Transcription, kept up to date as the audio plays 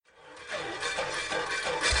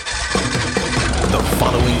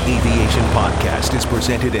Every aviation podcast is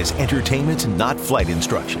presented as entertainment, not flight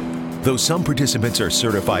instruction. Though some participants are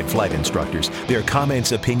certified flight instructors, their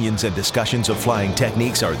comments, opinions, and discussions of flying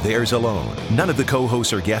techniques are theirs alone. None of the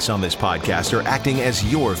co-hosts or guests on this podcast are acting as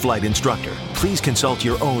your flight instructor. Please consult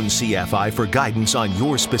your own CFI for guidance on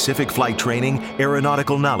your specific flight training,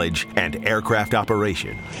 aeronautical knowledge, and aircraft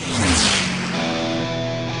operation.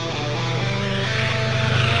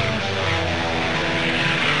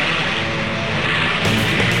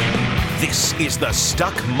 This is the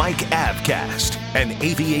Stuck Mike Avcast, an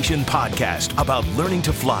aviation podcast about learning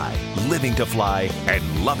to fly, living to fly,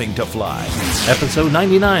 and loving to fly. Episode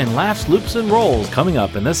 99, Laughs, Loops, and Rolls, coming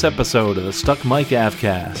up in this episode of the Stuck Mike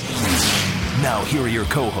Avcast. Now here are your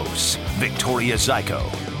co-hosts, Victoria Zyko,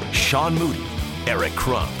 Sean Moody, Eric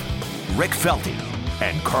Crump, Rick Felty,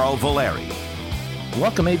 and Carl Valeri.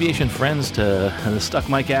 Welcome, aviation friends, to the Stuck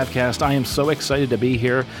Mike Avcast. I am so excited to be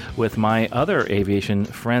here with my other aviation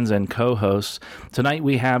friends and co-hosts. Tonight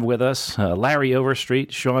we have with us Larry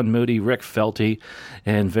Overstreet, Sean Moody, Rick Felty,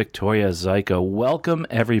 and Victoria Zyko. Welcome,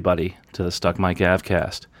 everybody, to the Stuck Mike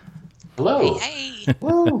Avcast. Hello. Hey.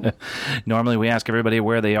 Normally we ask everybody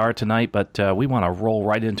where they are tonight, but we want to roll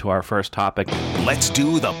right into our first topic. Let's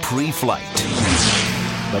do the pre-flight.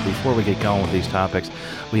 But before we get going with these topics,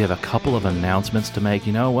 we have a couple of announcements to make.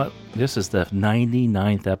 You know what? This is the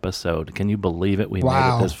 99th episode. Can you believe it? We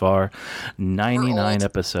made it this far. 99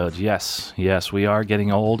 episodes. Yes, we are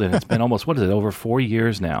getting old, and it's been almost, over 4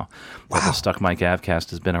 years now that the Stuck Mike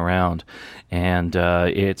Avcast has been around. And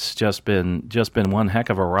it's just been one heck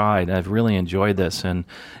of a ride. I've really enjoyed this. And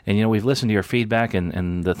you know, we've listened to your feedback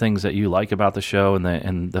and the things that you like about the show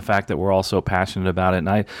and the fact that we're all so passionate about it.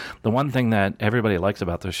 And the one thing that everybody likes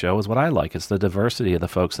about the show is what I like. It's the diversity of the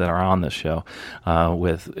folks that are on this show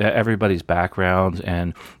with everybody's backgrounds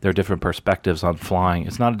and their different perspectives on flying.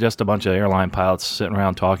 It's not just a bunch of airline pilots sitting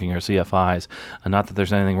around talking or CFIs. Not that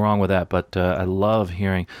there's anything wrong with that, but I love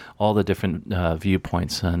hearing all the different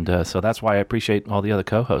viewpoints. And so that's why I appreciate all the other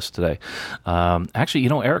co-hosts today. Actually, you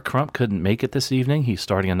know, Eric Crump couldn't make it this evening. He's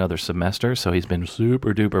starting another semester, so he's been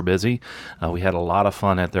super duper busy. We had a lot of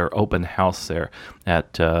fun at their open house there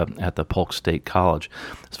at the Polk State College.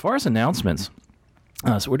 As far as announcements,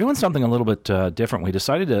 so we're doing something a little bit different. We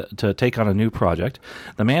decided to take on a new project.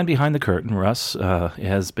 The man behind the curtain, Russ,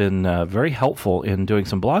 has been very helpful in doing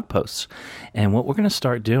some blog posts. And what we're going to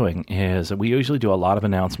start doing is we usually do a lot of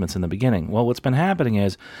announcements in the beginning. Well, what's been happening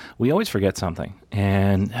is we always forget something,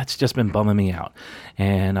 and that's just been bumming me out.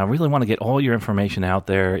 And I really want to get all your information out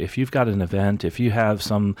there. If you've got an event, if you have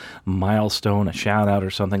some milestone, a shout out or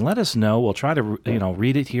something, let us know. We'll try to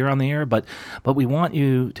read it here on the air, but we want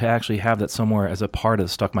you to actually have that somewhere as a part of the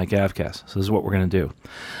Stuck Mike Avcast. So this is what we're going to do.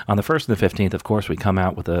 On the 1st and the 15th, of course, we come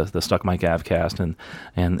out with the Stuck Mike Avcast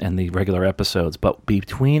and the regular episodes. But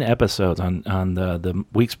between episodes, on the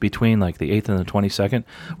weeks between like the 8th and the 22nd,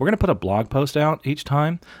 we're going to put a blog post out each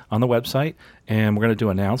time on the website. And we're going to do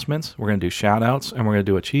announcements, we're going to do shout-outs, and we're going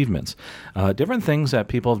to do achievements. Different things that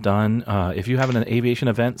people have done. If you have an aviation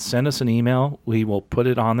event, send us an email. We will put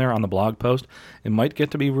it on there on the blog post. It might get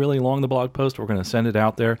to be really long, the blog post. We're going to send it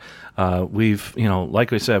out there.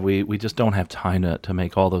 Like we said, we just don't have time to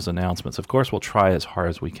make all those announcements. Of course, we'll try as hard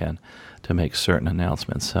as we can to make certain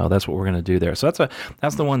announcements. So that's what we're going to do there. So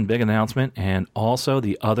that's the one big announcement. And also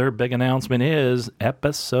the other big announcement is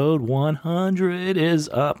episode 100 is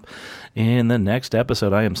up in the next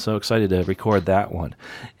episode. I am so excited to record that one.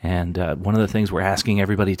 And one of the things we're asking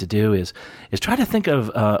everybody to do is try to think of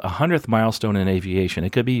a 100th milestone in aviation.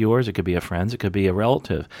 It could be yours. It could be a friend's. It could be a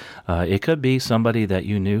relative. It could be somebody that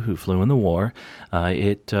you knew who flew in the war.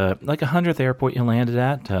 Like a 100th airport you landed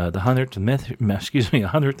at, the 100th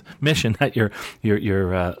mission that your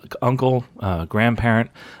uncle,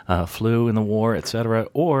 grandparent flew in the war, etc.,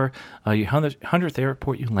 or your 100th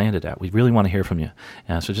airport you landed at. We really want to hear from you.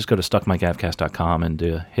 So just go to stuckmikeavcast.com and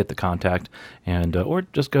hit the contact, and or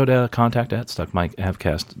just go to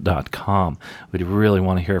contact@stuckmikeavcast.com. We'd really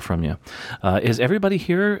want to hear from you. Is everybody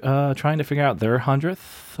here trying to figure out their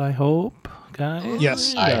 100th, I hope? Guys?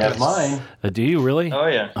 Yes, I have mine. Do you really? Oh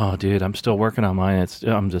yeah. Oh, dude, I'm still working on mine. It's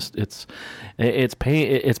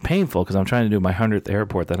painful because I'm trying to do my 100th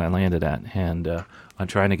airport that I landed at, and I'm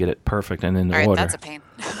trying to get it perfect and in order. That's a pain.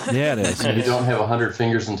 Yeah, it is. You don't have 100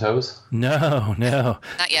 fingers and toes? No. Not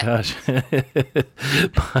yet. Gosh.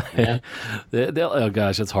 Oh,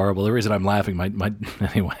 gosh, that's horrible. The reason I'm laughing,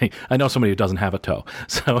 anyway, I know somebody who doesn't have a toe.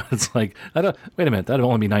 So it's like, wait a minute, that'd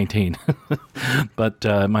only be 19. But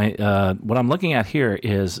what I'm looking at here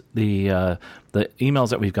is the emails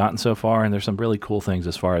that we've gotten so far, and there's some really cool things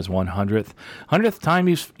as far as 100th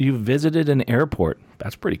time you visited an airport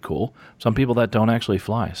that's pretty cool. Some people that don't actually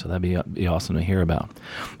fly, so that'd be awesome to hear about.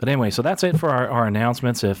 But anyway, so that's it for our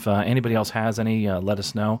announcements. If anybody else has any, let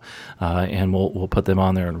us know, and we'll put them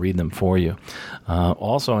on there and read them for you.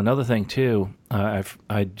 Also, another thing too, I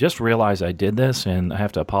just realized I did this, and I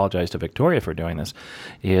have to apologize to Victoria for doing this,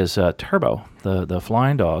 is Turbo, the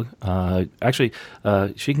flying dog. Actually,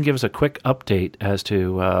 she can give us a quick update as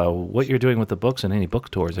to what you're doing with the books and any book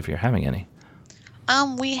tours, if you're having any.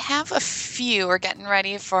 We have a few. We're getting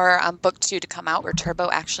ready for book 2 to come out, where Turbo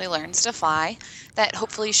actually learns to fly. That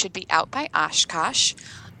hopefully should be out by Oshkosh.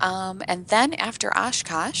 And then after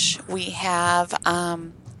Oshkosh, we have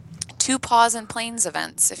 2 Paws and Planes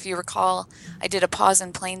events. If you recall, I did a Paws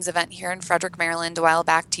and Planes event here in Frederick, Maryland a while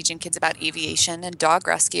back, teaching kids about aviation and dog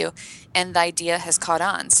rescue, and the idea has caught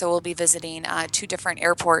on. So we'll be visiting 2 different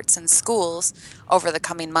airports and schools over the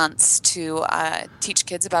coming months to teach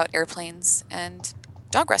kids about airplanes and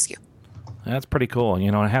dog rescue. That's pretty cool.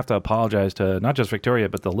 I have to apologize to not just Victoria,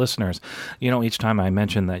 but the listeners. Each time I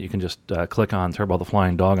mention that you can just click on Turbo the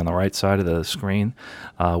Flying Dog on the right side of the screen.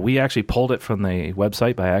 We actually pulled it from the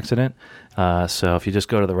website by accident. So if you just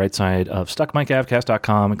go to the right side of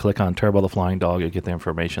stuckmikeavcast.com and click on Turbo the Flying Dog, you'll get the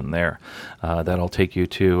information there. That'll take you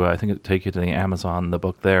to, I think it'll take you to the Amazon, the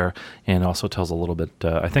book there, and also tells a little bit,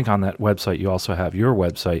 I think on that website you also have your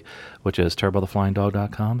website, which is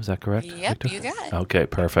turbotheflyingdog.com. Is that correct? Yep, Victor? You got it. Okay,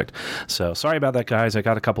 perfect. So sorry about that, guys. I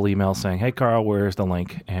got a couple emails saying, hey, Carl, where's the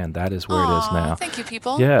link? And that is where it is now. Thank you,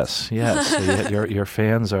 people. Yes. So your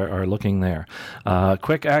fans are looking there.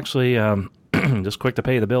 Quick, actually... just quick to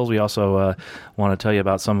pay the bills. We also want to tell you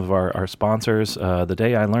about some of our sponsors. The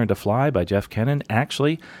Day I Learned to Fly by Jeff Kennan.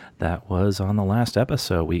 Actually, that was on the last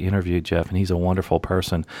episode. We interviewed Jeff, and he's a wonderful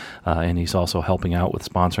person, and he's also helping out with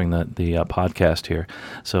sponsoring the podcast here.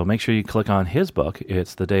 So make sure you click on his book.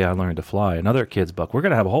 It's The Day I Learned to Fly, another kid's book. We're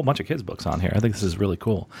going to have a whole bunch of kids' books on here. I think this is really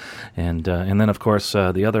cool. And then, of course,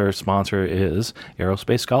 the other sponsor is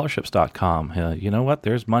aerospacescholarships.com. You know what?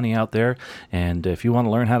 There's money out there, and if you want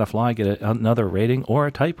to learn how to fly, get another rating or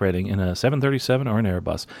a type rating in a 737 or an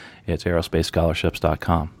Airbus, it's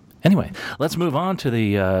aerospacescholarships.com. Anyway, let's move on to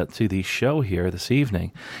the show here this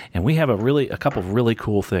evening, and we have a couple of really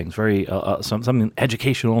cool things, very something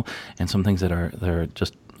educational, and some things that are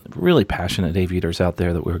just really passionate aviators out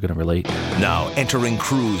there that we're going to relate. Now entering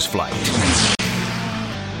cruise flight.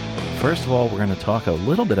 First of all, we're going to talk a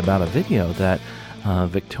little bit about a video that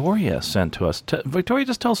Victoria sent to us. Victoria,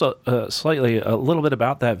 just tell us a little bit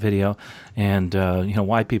about that video and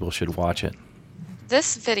why people should watch it.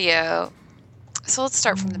 This video. So let's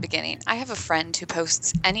start from the beginning. I have a friend who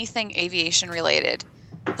posts anything aviation related.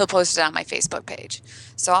 He'll post it on my Facebook page.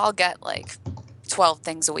 So I'll get like 12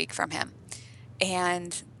 things a week from him.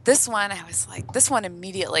 And this one, I was like, this one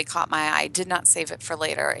immediately caught my eye. I did not save it for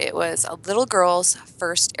later. It was a little girl's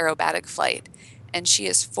first aerobatic flight. And she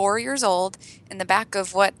is 4 years old in the back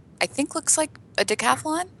of what I think looks like a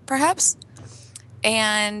decathlon, perhaps.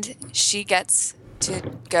 And she gets to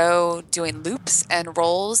go doing loops and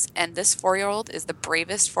rolls, and this 4-year-old is the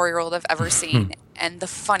bravest 4-year-old I've ever seen, and the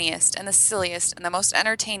funniest and the silliest and the most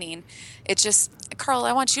entertaining. It just, Carl,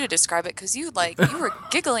 I want you to describe it, because you were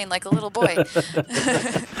giggling like a little boy.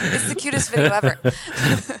 It's the cutest video ever.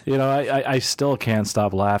 I still can't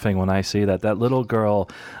stop laughing when I see that little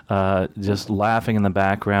girl just laughing in the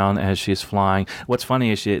background as she's flying. What's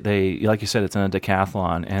funny is they, like you said, it's in a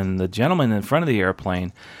decathlon, and the gentleman in front of the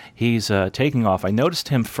airplane, he's taking off. I noticed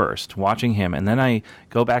him first, watching him, and then I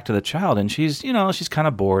go back to the child, and she's kind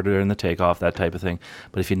of bored during the takeoff, that type of thing.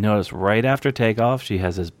 But if you notice, right after takeoff, she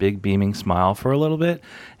has this big beaming smile for a little bit,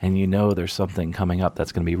 and there's something coming up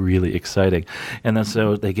that's going to be really exciting. And then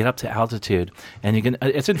so they get up to altitude, and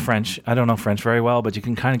it's in French. I don't know French very well, but you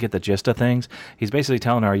can kind of get the gist of things. He's basically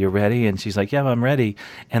telling her, "Are you ready?" And she's like, "Yeah, I'm ready."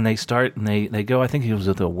 And they start, and they go, I think he was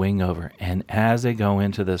with a wing over. And as they go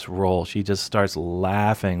into this roll, she just starts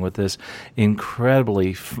laughing with this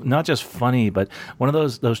incredibly, not just funny, but one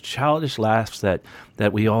of those childish laughs that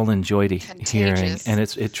we all enjoyed hearing. And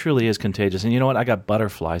it truly is contagious. And you know what? I got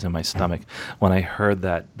butterflies in my stomach when I heard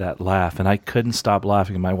that laugh, and I couldn't stop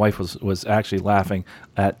laughing. And my wife was actually laughing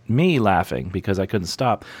at me laughing because I couldn't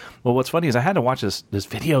stop. Well, what's funny is I had to watch this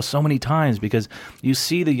video so many times because you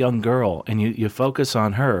see the young girl and you focus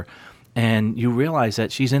on her, and you realize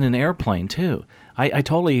that she's in an airplane too. I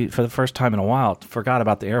totally, for the first time in a while, forgot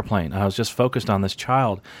about the airplane. I was just focused on this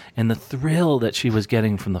child and the thrill that she was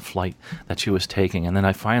getting from the flight that she was taking. And then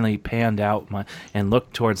I finally panned out and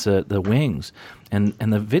looked towards the wings. And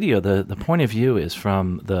the video, the point of view is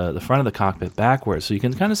from the front of the cockpit backwards. So you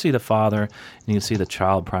can kind of see the father and you can see the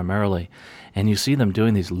child primarily. And you see them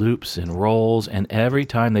doing these loops and rolls, and every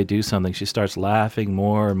time they do something, she starts laughing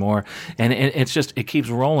more and more. And it's just, it keeps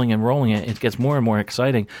rolling and rolling. It gets more and more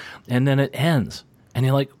exciting. And then it ends. And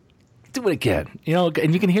you're like, do it again.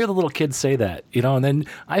 And you can hear the little kid say that, and then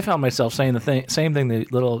I found myself saying the same thing the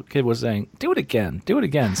little kid was saying, do it again.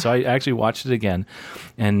 So I actually watched it again.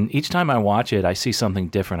 And each time I watch it, I see something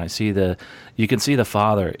different. You can see the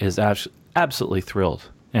father is absolutely thrilled.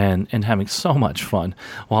 And having so much fun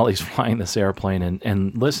while he's flying this airplane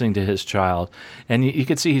and listening to his child. And you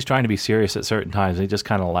can see he's trying to be serious at certain times. He just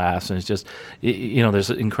kind of laughs. And it's just, there's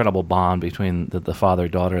an incredible bond between the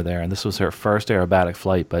father-daughter there. And this was her first aerobatic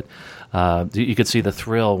flight. But you could see the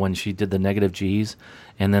thrill when she did the negative Gs,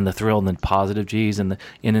 and then the thrill and then positive Gs, and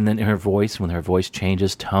then her voice, when her voice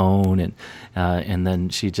changes tone, and then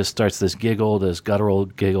she just starts this giggle, this guttural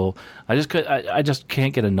giggle. I just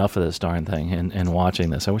can't get enough of this darn thing. And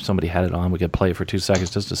watching this, I wish somebody had it on. We could play it for 2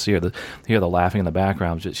 seconds just to hear the laughing in the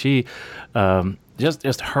background. She,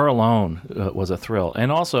 just her alone was a thrill,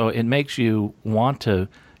 and also it makes you want to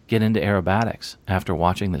get into aerobatics after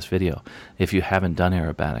watching this video if you haven't done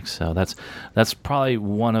aerobatics. So that's probably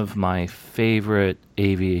one of my favorite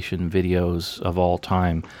aviation videos of all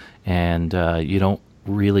time. And you don't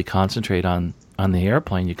really concentrate on the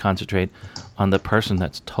airplane. You concentrate on the person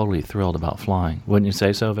that's totally thrilled about flying. Wouldn't you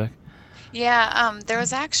say so, Vic? Yeah, there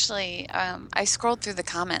was actually, I scrolled through the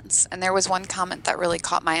comments, and there was one comment that really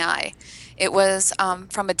caught my eye. It was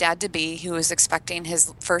from a dad-to-be who was expecting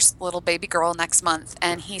his first little baby girl next month,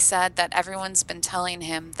 and he said that everyone's been telling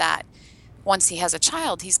him that once he has a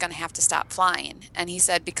child, he's going to have to stop flying. And he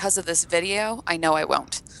said, because of this video, I know I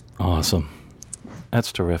won't. Awesome.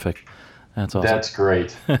 That's terrific. That's awesome. That's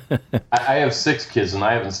great. I have 6 kids, and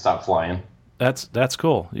I haven't stopped flying. That's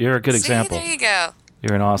cool. You're a good example. There you go.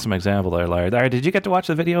 You're an awesome example there, Larry. Larry, did you get to watch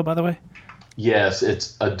the video, by the way? Yes,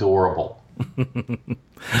 it's adorable.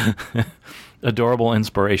 Adorable,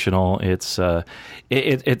 inspirational. It's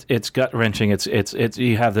gut wrenching. It's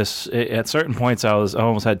you have this at certain points. I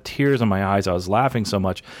almost had tears in my eyes. I was laughing so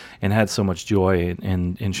much and had so much joy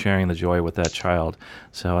in sharing the joy with that child.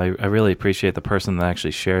 So I really appreciate the person that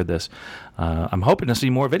actually shared this. I'm hoping to see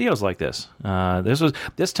more videos like this.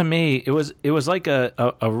 This to me, it was like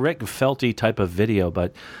a Rick Felty type of video,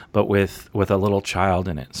 but with a little child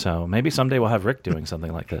in it. So maybe someday we'll have Rick doing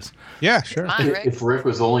something like this. Yeah, sure. Come on, Rick. If Rick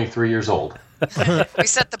was only 3 years old. We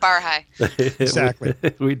set the bar high. Exactly.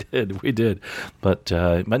 We did. But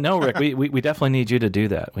no, Rick, we definitely need you to do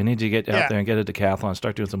that. We need you to get out there and get a decathlon,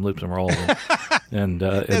 start doing some loops and rolls. And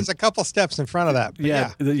there's a couple steps in front of that.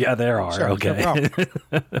 Yeah, there are. Sure, okay.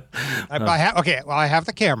 I have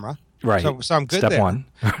the camera. Right. So I'm good. Step there. 1.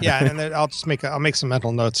 Yeah, and then I'll make some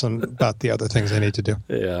mental notes about the other things I need to do.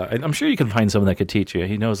 Yeah, I'm sure you can find someone that could teach you.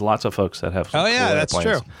 He knows lots of folks that have some cool that's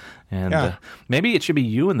airplanes. true. And maybe it should be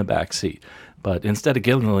you in the back seat, but instead of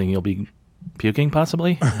giggling, you'll be puking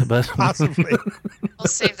possibly. But possibly. We'll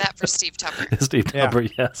save that for Steve Tupper. Steve Tupper,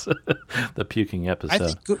 yes. The puking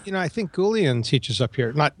episode. I think Goulian teaches up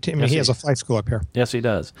here. He has a flight school up here. Yes, he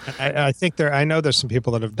does. I think I know there's some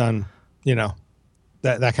people that have done,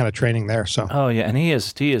 that kind of training there. So. Oh yeah, and he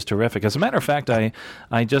is terrific. As a matter of fact,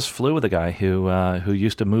 I just flew with a guy who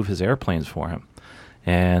used to move his airplanes for him.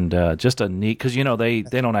 And just a neat, because they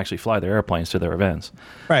don't actually fly their airplanes to their events,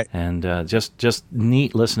 right? And just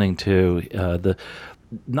neat listening to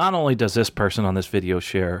not only does this person on this video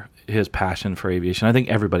share his passion for aviation, I think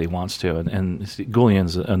everybody wants to, and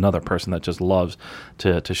Goulian's another person that just loves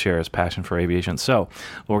to share his passion for aviation. So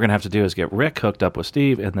what we're gonna have to do is get Rick hooked up with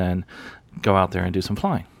Steve, and then go out there and do some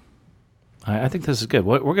flying. I think this is good.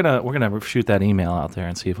 We're gonna shoot that email out there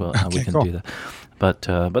and see if we can do that. But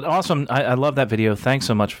awesome. I love that video. Thanks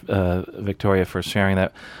so much, Victoria, for sharing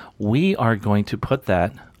that. We are going to put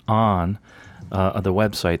that on the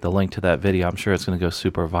website, the link to that video. I'm sure it's going to go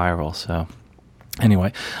super viral. So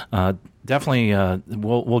anyway, definitely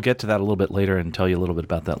we'll get to that a little bit later and tell you a little bit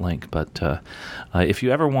about that link. But if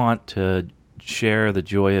you ever want to share the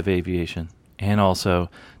joy of aviation and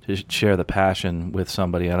also to share the passion with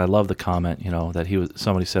somebody, and I love the comment, that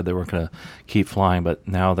somebody said they weren't going to keep flying, but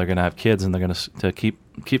now they're going to have kids and they're going to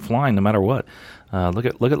keep flying no matter what. Look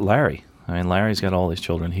at Larry. I mean, Larry's got all these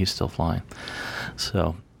children; he's still flying.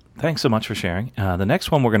 So, Thanks so much for sharing. The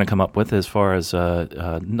next one we're going to come up with, as far as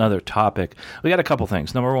another topic, we got a couple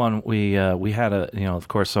things. Number one, we had of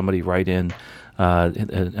course, somebody write in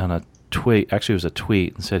on a tweet. Actually, it was a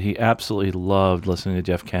tweet, and said he absolutely loved listening to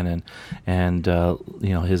Jeff Kennan, and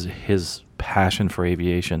his passion for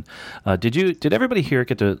aviation. Did everybody here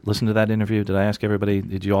get to listen to that interview? Did I ask everybody?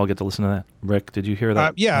 Did you all get to listen to that? Rick, did you hear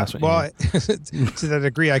that? Yeah. Well, to the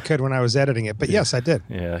degree I could when I was editing it, but yes, I did.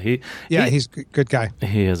 Yeah, he's a good guy.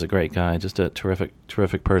 He is a great guy, just a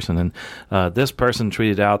terrific person. And this person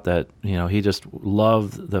tweeted out that he just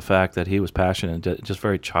loved the fact that he was passionate, just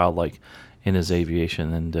very childlike in his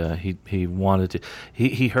aviation, and he wanted to.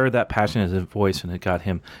 He heard that passion in his voice, and it got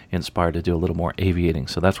him inspired to do a little more aviating.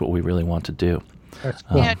 So that's what we really want to do. That's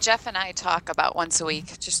cool. Jeff and I talk about once a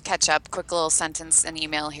week, just catch up, quick little sentence and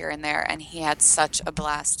email here and there, and he had such a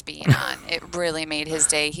blast being on. It really made his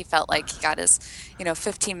day. He felt like he got his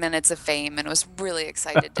 15 minutes of fame and was really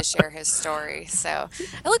excited to share his story. So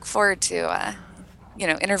I look forward to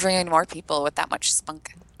interviewing more people with that much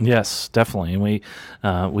spunk. Yes, definitely,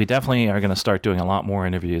 and we definitely are going to start doing a lot more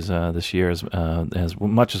interviews this year, as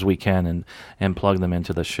much as we can, and plug them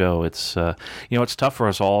into the show. It's it's tough for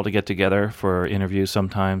us all to get together for interviews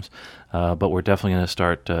sometimes, but we're definitely going to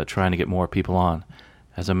start trying to get more people on.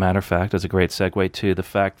 As a matter of fact, it's a great segue to the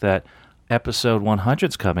fact that episode 100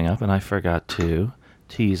 is coming up, and I forgot to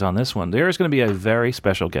tease on this one. There is going to be a very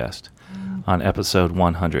special guest on episode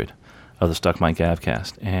 100 of the Stuck Mic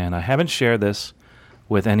Avcast, and I haven't shared this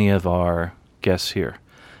with any of our guests here,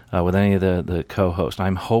 with any of the co-hosts.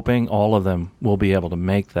 I'm hoping all of them will be able to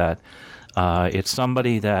make that. It's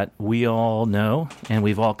somebody that we all know and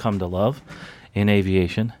we've all come to love in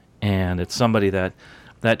aviation, and it's somebody that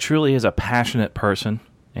truly is a passionate person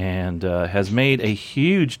and has made a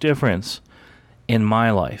huge difference in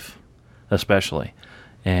my life, especially.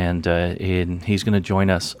 And he's going to join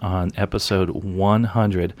us on episode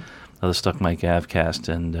 100 of the Stuck Mic Avcast,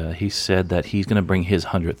 and he said that he's going to bring his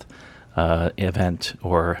 100th event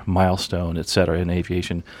or milestone, etc., in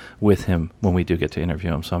aviation with him when we do get to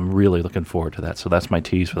interview him. So I'm really looking forward to that. So that's my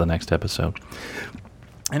tease for the next episode.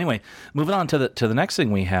 Anyway, moving on to the next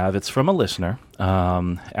thing we have. It's from a listener.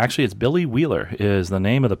 Actually, it's Billy Wheeler is the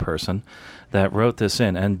name of the person that wrote this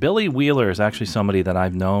in, and Billy Wheeler is actually somebody that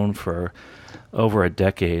I've known for over a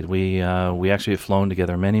decade. We actually have flown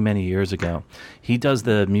together many years ago. He does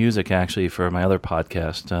the music actually for my other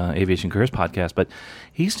podcast, Aviation Careers Podcast. But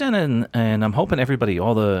he's done it, and I'm hoping everybody,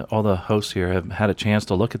 all the hosts here, have had a chance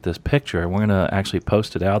to look at this picture. We're going to actually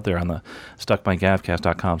post it out there on the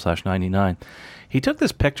stuckmicavcast.com/99. He took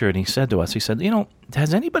this picture and he said to us,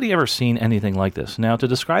 has anybody ever seen anything like this? Now, to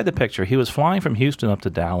describe the picture, he was flying from Houston up to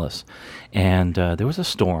Dallas, and there was a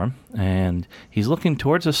storm, and he's looking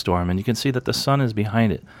towards the storm, and you can see that the sun is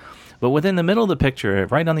behind it. But within the middle of the picture,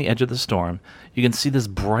 right on the edge of the storm, you can see this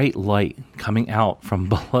bright light coming out from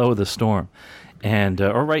below the storm, and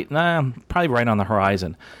probably right on the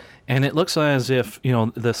horizon. And it looks as if,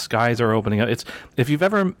 the skies are opening up. It's, if you've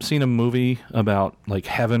ever seen a movie about like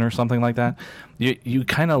heaven or something like that, you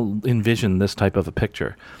kind of envision this type of a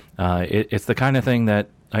picture. It's the kind of thing that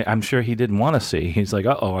I'm sure he didn't want to see. He's like,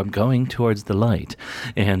 uh-oh, I'm going towards the light,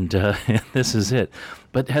 and this is it.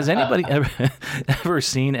 But has anybody ever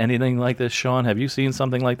seen anything like this, Sean? Have you seen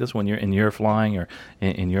something like this when you're in your flying or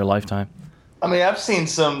in your lifetime? I mean, I've seen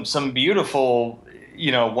some beautiful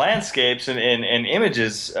landscapes and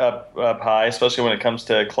images up high, especially when it comes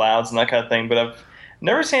to clouds and that kind of thing. But I've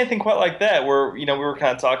never seen anything quite like that, where, we were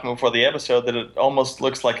kind of talking before the episode that it almost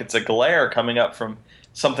looks like it's a glare coming up from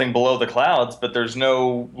something below the clouds, but there's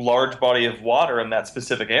no large body of water in that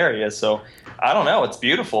specific area. So I don't know. It's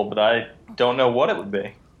beautiful, but I don't know what it would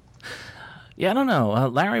be. Yeah, I don't know.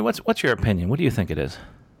 Larry, what's your opinion? What do you think it is?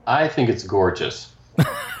 I think it's gorgeous.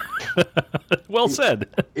 Well said.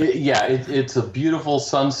 It's a beautiful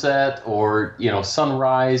sunset or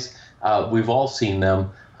sunrise. We've all seen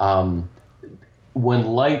them. When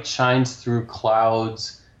light shines through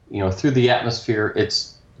clouds, through the atmosphere,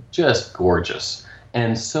 it's just gorgeous.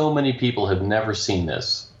 And so many people have never seen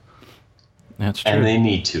this. That's true. And they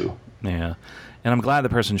need to. Yeah. And I'm glad the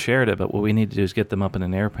person shared it, but what we need to do is get them up in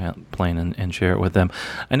an airplane and share it with them.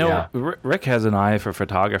 I know Rick has an eye for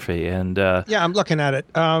photography, and I'm looking at it.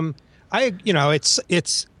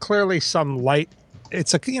 It's clearly some light.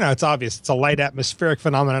 It's it's obvious. It's a light atmospheric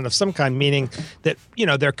phenomenon of some kind, meaning that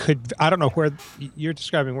there could. I don't know where you're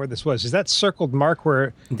describing where this was. Is that circled mark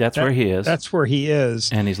where? Where he is. That's where he is,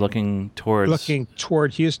 and he's looking toward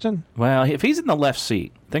Houston. Well, if he's in the left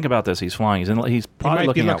seat, think about this. He's flying. He's probably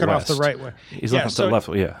looking off west. the right way. He's looking to the left.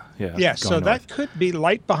 Yeah. Yeah. So north. that could be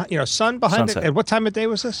light behind. Sun behind Sunset. it. And what time of day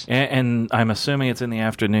was this? And I'm assuming it's in the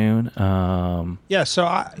afternoon. Yeah.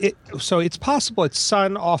 So it's possible it's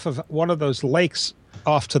sun off of one of those lakes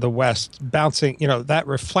off to the west, bouncing. That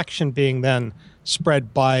reflection being then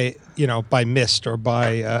spread by mist or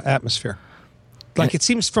by atmosphere. Like it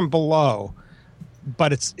seems from below.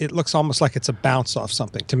 But it looks almost like it's a bounce off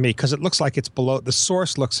something to me, because it looks like it's below. The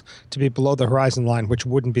source looks to be below the horizon line, which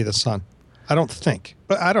wouldn't be the sun. I don't think,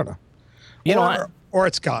 but I don't know. Or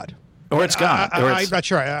it's God. Or it's God. I'm not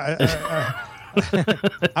sure.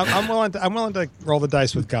 I'm willing to roll the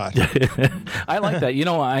dice with God. I like that.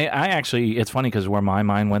 I actually, it's funny because where my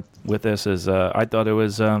mind went with this is I thought it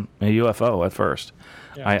was a UFO at first.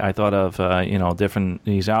 Yeah. I thought of, different,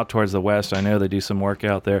 he's out towards the west. I know they do some work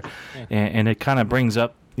out there. Yeah. And it kind of brings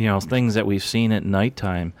up, things that we've seen at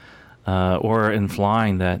nighttime or in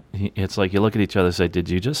flying that it's like you look at each other and say, did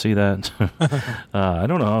you just see that? I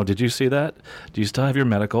don't know. Did you see that? Do you still have your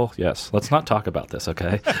medical? Yes. Let's not talk about this,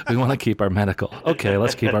 okay? We want to keep our medical. Okay,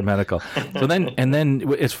 let's keep our medical. So then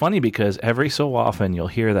it's funny because every so often you'll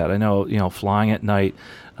hear that. I know, flying at night,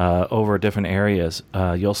 over different areas,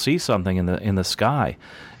 you'll see something in the sky,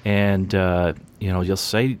 and you'll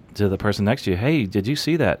say to the person next to you, "Hey, did you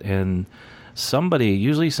see that?" And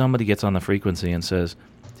usually somebody gets on the frequency and says,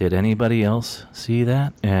 "Did anybody else see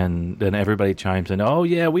that?" And then everybody chimes in, "Oh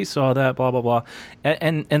yeah, we saw that." Blah blah blah.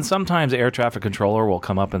 And sometimes the air traffic controller will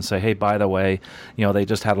come up and say, "Hey, by the way, they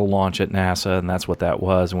just had a launch at NASA, and that's what that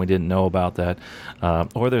was, and we didn't know about that."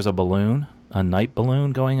 Or there's a night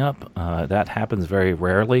balloon going up. That happens very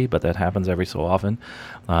rarely, but that happens every so often.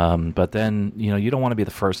 But then, you don't want to be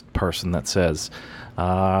the first person that says,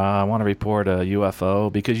 I want to report a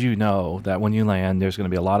UFO, because that when you land, there's going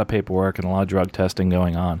to be a lot of paperwork and a lot of drug testing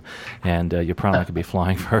going on, and you're probably not going to be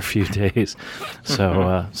flying for a few days.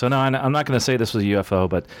 So no, I'm not going to say this was a UFO,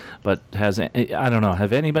 but I don't know,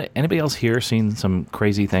 have anybody else here seen some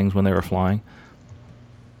crazy things when they were flying?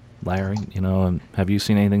 Larry, have you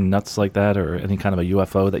seen anything nuts like that, or any kind of a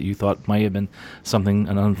UFO that you thought might have been something,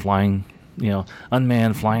 an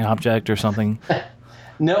unmanned flying object or something?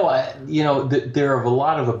 No, there are a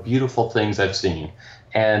lot of beautiful things I've seen,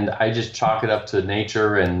 and I just chalk it up to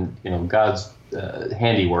nature and God's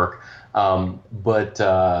handiwork. But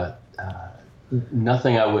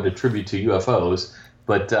nothing I would attribute to UFOs,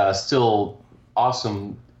 but still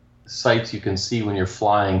awesome sights you can see when you're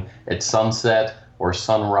flying at sunset or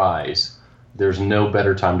sunrise. There's no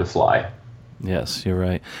better time to fly. Yes, you're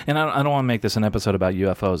right. And I don't want to make this an episode about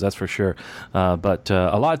UFOs, that's for sure. But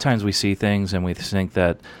a lot of times we see things and we think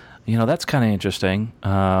that, that's kind of interesting,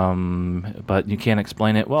 but you can't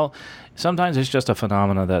explain it. Well, sometimes it's just a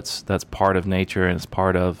phenomena that's part of nature, and it's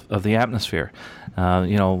part of the atmosphere. I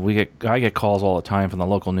get calls all the time from the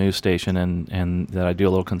local news station and that I do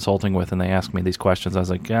a little consulting with, and they ask me these questions. I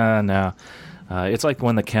was like, no. It's like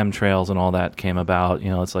when the chemtrails and all that came about.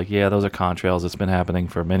 It's like, yeah, those are contrails. It's been happening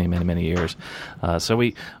for many, many, many years. So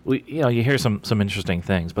we you hear some interesting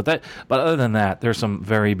things. But other than that, there's some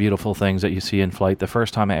very beautiful things that you see in flight. The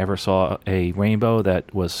first time I ever saw a rainbow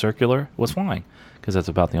that was circular was flying, because that's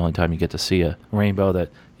about the only time you get to see a rainbow that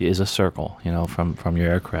is a circle, from your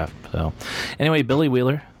aircraft. So anyway, Billy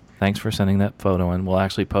Wheeler, thanks for sending that photo, and we'll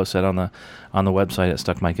actually post that on the website at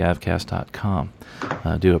stuckmygavcast.com.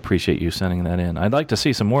 I do appreciate you sending that in. I'd like to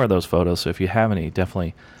see some more of those photos, so if you have any,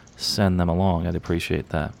 definitely send them along. I'd appreciate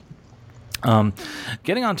that.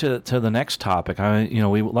 Getting on to the next topic,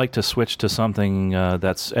 we would like to switch to something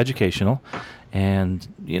that's educational. And,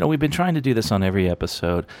 we've been trying to do this on every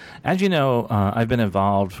episode. As you know, I've been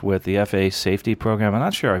involved with the FAA safety program. I'm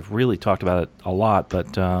not sure I've really talked about it a lot,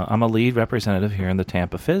 but I'm a lead representative here in the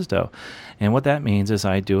Tampa FSDO. And what that means is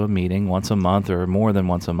I do a meeting once a month or more than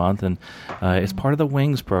once a month, and it's part of the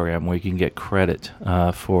WINGS program where you can get credit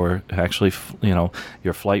for actually,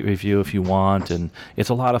 your flight review if you want. And it's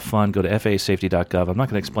a lot of fun. Go to FAAsafety.gov. I'm not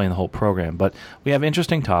going to explain the whole program, but we have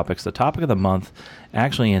interesting topics. The topic of the month,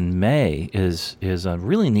 actually in May, is a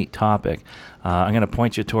really neat topic. I'm going to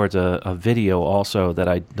point you towards a video also that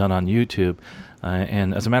I've done on YouTube.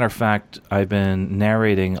 And as a matter of fact, I've been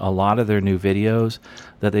narrating a lot of their new videos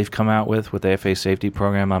that they've come out with the FAA safety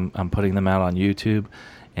program. I'm putting them out on YouTube.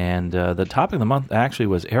 And the topic of the month actually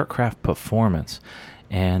was aircraft performance.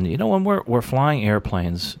 And, when we're flying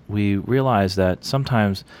airplanes, we realize that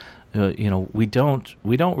sometimes, we don't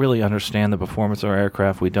really understand the performance of our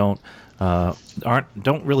aircraft. We don't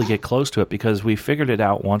really get close to it because we figured it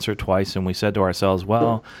out once or twice, and we said to ourselves,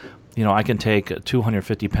 well, I can take a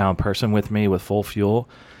 250-pound person with me with full fuel,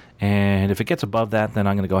 and if it gets above that, then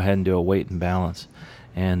I'm going to go ahead and do a weight and balance.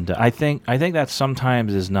 And I think that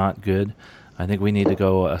sometimes is not good. I think we need to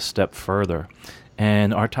go a step further.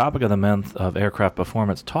 And our topic of the month of aircraft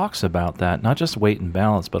performance talks about that, not just weight and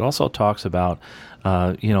balance, but also talks about,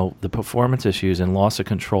 the performance issues and loss of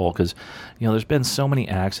control. Because, there's been so many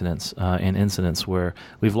accidents and incidents where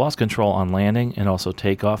we've lost control on landing and also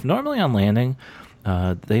takeoff. Normally on landing,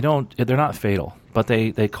 they're not fatal, but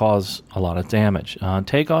they cause a lot of damage. On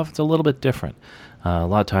takeoff, it's a little bit different. A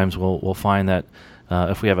lot of times we'll find that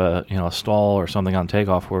if we have a stall or something on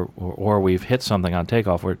takeoff, or we've hit something on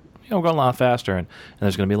takeoff, we're going a lot faster, and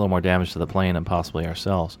there's going to be a little more damage to the plane and possibly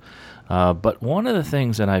ourselves. But one of the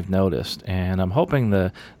things that I've noticed, and I'm hoping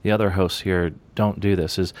the other hosts here don't do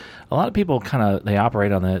this, is a lot of people they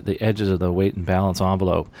operate on the edges of the weight and balance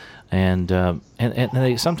envelope, and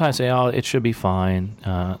they sometimes say, "Oh, it should be fine.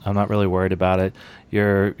 I'm not really worried about it."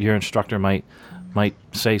 Your instructor might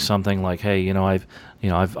say something like, "Hey,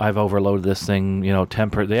 I've overloaded this thing.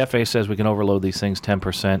 10%. The FAA says we can overload these things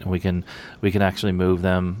 10%, and we can actually move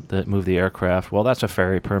the aircraft. Well, that's a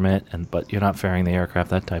ferry permit, but you're not ferrying the aircraft,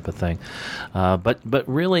 that type of thing. But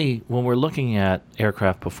really, when we're looking at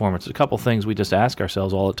aircraft performance, a couple things we just ask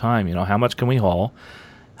ourselves all the time. How much can we haul?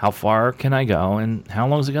 How far can I go? And how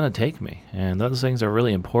long is it going to take me? And those things are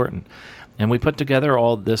really important. And we put together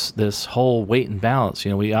all this whole weight and balance.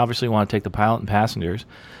 We obviously want to take the pilot and passengers.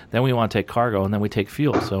 Then we want to take cargo, and then we take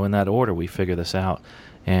fuel. So in that order, we figure this out.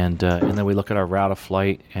 And then we look at our route of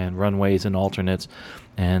flight and runways and alternates.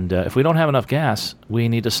 And if we don't have enough gas, we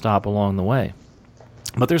need to stop along the way.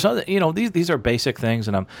 But there's other, these are basic things,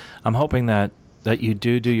 and I'm hoping that you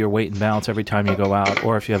do your weight and balance every time you go out,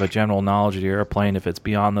 or if you have a general knowledge of your airplane, if it's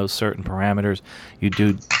beyond those certain parameters, you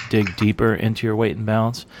do dig deeper into your weight and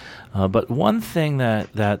balance. But one thing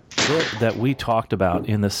that we talked about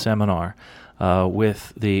in the seminar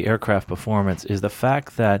with the aircraft performance is the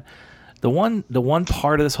fact that the one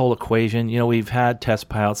part of this whole equation, we've had test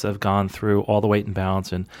pilots that have gone through all the weight and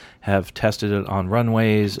balance and have tested it on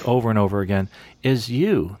runways over and over again, is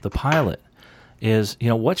you, the pilot. Is,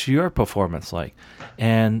 what's your performance like?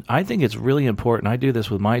 And I think it's really important, I do this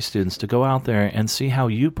with my students, to go out there and see how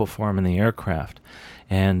you perform in the aircraft.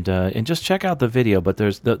 And just check out the video, but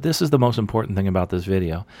this is the most important thing about this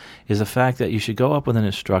video, is the fact that you should go up with an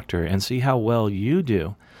instructor and see how well you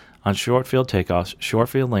do on short field takeoffs, short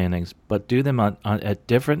field landings, but do them at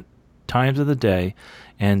different times of the day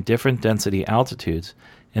and different density altitudes,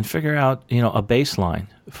 and figure out, a baseline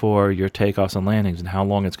for your takeoffs and landings and how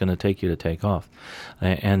long it's going to take you to take off.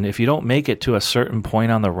 And if you don't make it to a certain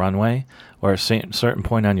point on the runway or a certain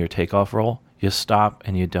point on your takeoff roll, you stop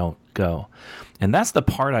and you don't go. And that's the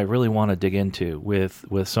part I really want to dig into with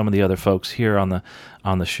some of the other folks here on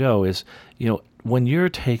the show is, when you're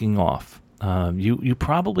taking off, you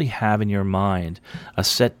probably have in your mind a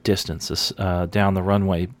set distance down the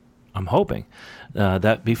runway. I'm hoping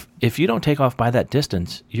that if you don't take off by that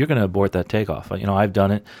distance, you're going to abort that takeoff. I've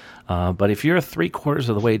done it, but if you're 3/4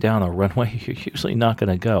 of the way down a runway, you're usually not going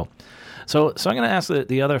to go. So I'm going to ask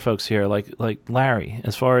the other folks here, like Larry,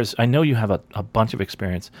 as far as I know, you have a bunch of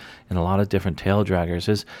experience in a lot of different tail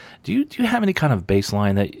draggers. Do you have any kind of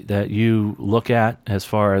baseline that you look at as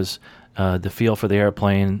far as the feel for the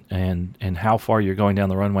airplane and how far you're going down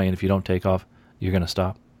the runway, and if you don't take off, you're going to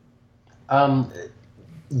stop?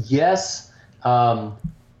 Yes. The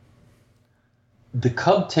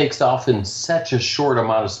Cub takes off in such a short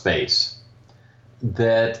amount of space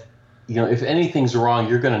that, if anything's wrong,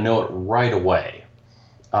 you're going to know it right away.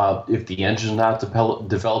 If the engine's not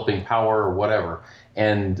developing power or whatever.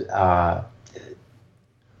 And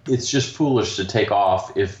it's just foolish to take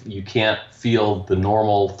off if you can't feel the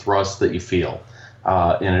normal thrust that you feel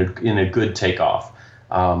in a good takeoff.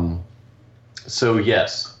 So,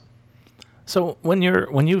 yes. So when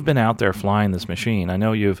you've been out there flying this machine, I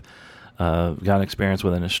know you've got experience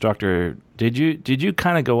with an instructor. Did you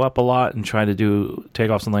kind of go up a lot and try to do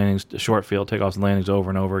takeoffs and landings, short field takeoffs and landings over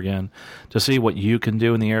and over again to see what you can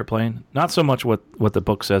do in the airplane? Not so much what the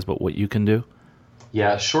book says, but what you can do?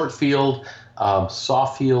 Yeah, short field,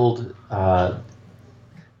 soft field. I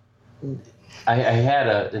had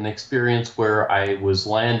an experience where I was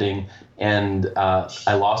landing and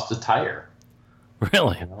I lost a tire.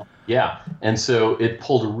 Really? Yeah, and so it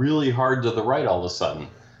pulled really hard to the right all of a sudden.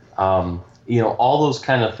 All those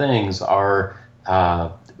kind of things are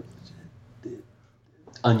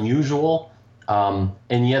unusual,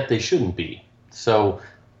 and yet they shouldn't be. So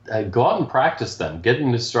go out and practice them. Get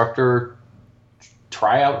an instructor,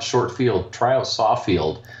 try out short field, try out soft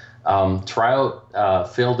field, try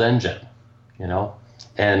out failed engine,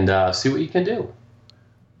 and see what you can do.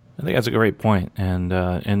 I think that's a great point. And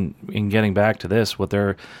in getting back to this, what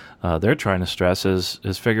they're trying to stress is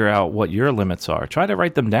figure out what your limits are. Try to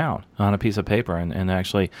write them down on a piece of paper and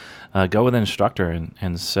actually go with an instructor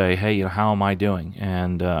and say, hey, how am I doing?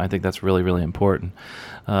 And I think that's really, really important.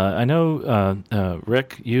 I know,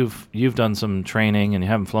 Rick, you've done some training and you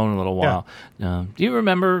haven't flown in a little while. Yeah. Do you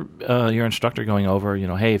remember your instructor going over,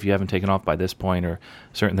 hey, if you haven't taken off by this point or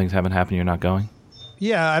certain things haven't happened, you're not going?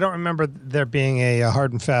 Yeah, I don't remember there being a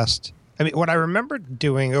hard and fast. I mean, what I remember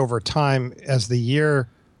doing over time as the year,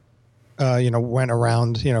 went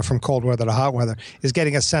around, from cold weather to hot weather, is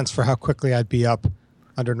getting a sense for how quickly I'd be up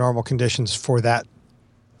under normal conditions for that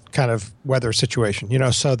kind of weather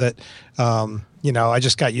situation. So that, I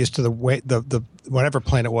just got used to the way the whatever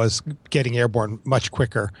plane it was getting airborne much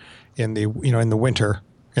quicker in the in the winter,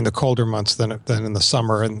 in the colder months than in the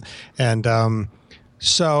summer, and.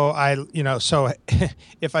 So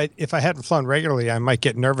if I hadn't flown regularly, I might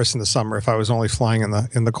get nervous in the summer if I was only flying in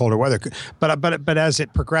the colder weather. But as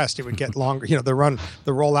it progressed, it would get longer. The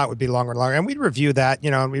rollout would be longer and longer, and we'd review that.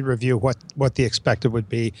 And we'd review what the expected would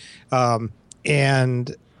be.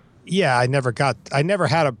 And yeah, I never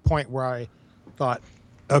had a point where I thought,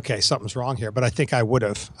 okay, something's wrong here. But I think I would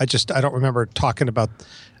have. I don't remember talking about,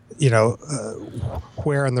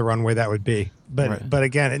 where in the runway that would be. But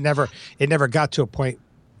again, it never got to a point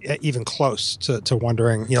even close to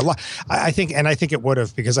wondering. I think it would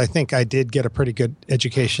have, because I think I did get a pretty good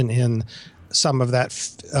education in some of that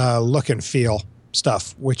look and feel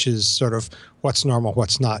stuff, which is sort of what's normal,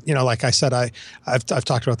 what's not. Like I said, I've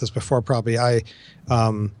talked about this before. Probably I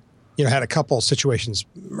had a couple situations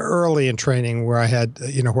early in training where I had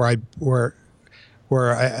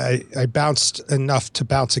where I bounced enough to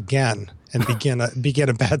bounce again and begin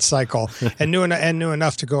a bad cycle, and knew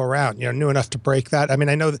enough to go around. Knew enough to break that. I mean,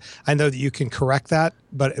 I know that you can correct that,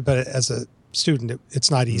 but as a student, it's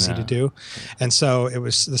not easy to do, and so it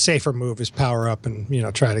was the safer move is power up and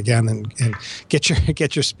try it again and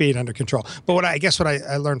get your speed under control. But what I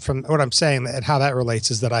learned from what I'm saying and how that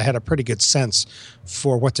relates is that I had a pretty good sense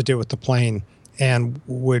for what to do with the plane, and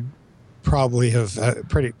would probably have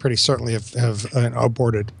pretty certainly have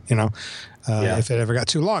aborted, if it ever got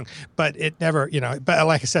too long. But it never, But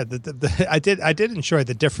like I said, I did enjoy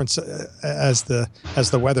the difference as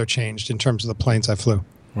the weather changed in terms of the planes I flew.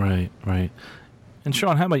 Right. And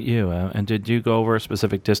Sean, how about you? And did you go over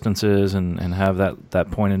specific distances and have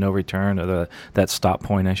that point of no return, or that stop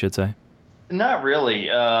point, I should say? Not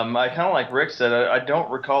really. I kind of like Rick said, I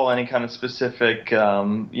don't recall any kind of specific,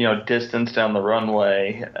 distance down the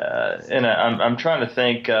runway. And I'm trying to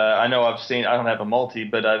think. I know I don't have a multi,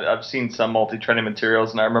 but I've seen some multi-training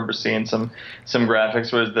materials, and I remember seeing some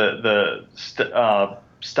graphics with the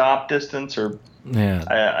stop distance, or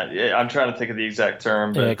I'm trying to think of the exact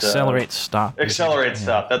term. But, accelerate stop. Accelerate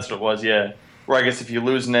stop. That's what it was. Yeah. Where I guess if you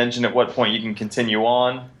lose an engine, at what point you can continue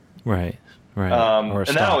on. Right. Right.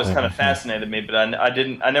 And that always kind of fascinated me, but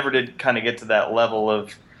I never did kind of get to that level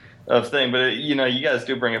of thing. But you guys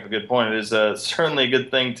do bring up a good point. It is certainly a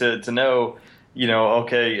good thing to know.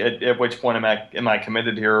 Okay, at which point am I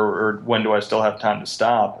committed here, or when do I still have time to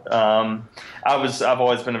stop? I've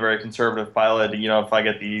always been a very conservative pilot. If I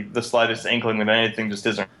get the slightest inkling that anything just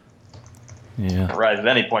isn't right at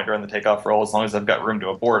any point during the takeoff roll, as long as I've got room to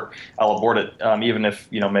abort, I'll abort it. Even if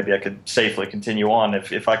maybe I could safely continue on.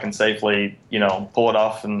 If I can safely pull it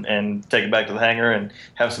off and take it back to the hangar and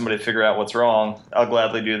have somebody figure out what's wrong, I'll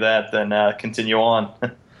gladly do that. Then continue on.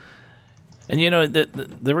 And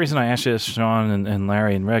the reason I asked you this, Sean and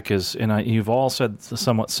Larry and Rick, is, you've all said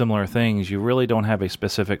somewhat similar things. You really don't have a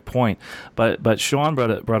specific point, but Sean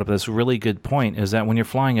brought up this really good point, is that when you're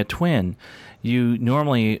flying a twin, you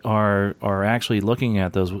normally are actually looking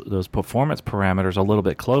at those performance parameters a little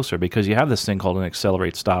bit closer, because you have this thing called an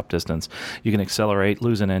accelerate stop distance. You can accelerate,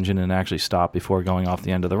 lose an engine, and actually stop before going off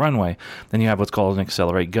the end of the runway. Then you have what's called an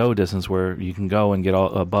accelerate go distance, where you can go and get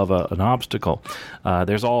above an obstacle.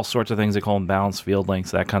 There's all sorts of things they call them balanced field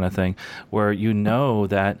lengths, that kind of thing, where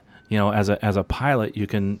that as a pilot, you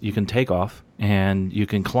can take off and you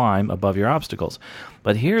can climb above your obstacles.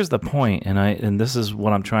 But here's the point, and this is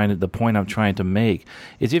what the point I'm trying to make,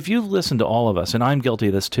 is if you listen to all of us, and I'm guilty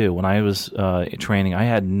of this too. When I was training, I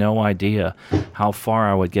had no idea how far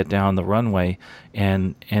I would get down the runway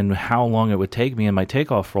and how long it would take me in my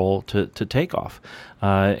takeoff roll to take off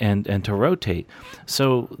and to rotate.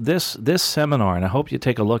 So this seminar, and I hope you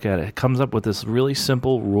take a look at it, comes up with this really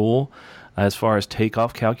simple rule as far as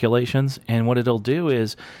takeoff calculations. And what it'll do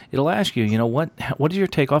is it'll ask you, what is your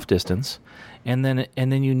takeoff distance, and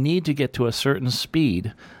then you need to get to a certain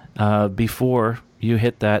speed before you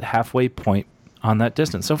hit that halfway point on that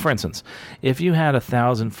distance. So, for instance, if you had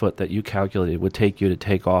 1,000 foot that you calculated would take you to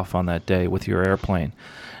take off on that day with your airplane,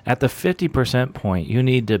 at the 50% point, you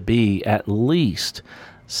need to be at least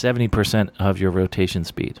 70% of your rotation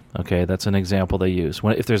speed. Okay, that's an example they use.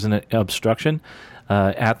 If there's an obstruction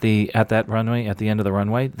at that runway, at the end of the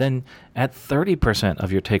runway, then at 30%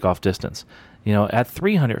 of your takeoff distance. At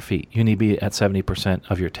 300 feet, you need to be at 70%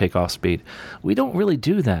 of your takeoff speed. We don't really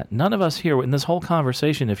do that. None of us here in this whole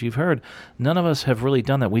conversation, if you've heard, none of us have really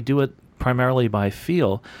done that. We do it primarily by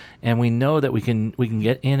feel, and we know that we can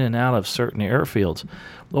get in and out of certain airfields.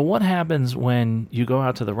 Well, what happens when you go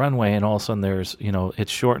out to the runway and all of a sudden there's,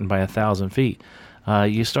 it's shortened by 1,000 feet?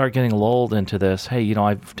 You start getting lulled into this, hey,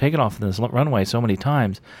 I've taken off this runway so many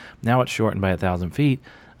times, now it's shortened by 1,000 feet.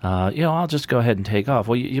 I'll just go ahead and take off.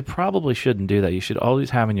 Well, you probably shouldn't do that. You should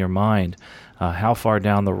always have in your mind how far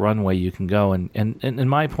down the runway you can go. And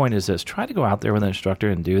my point is this: try to go out there with an instructor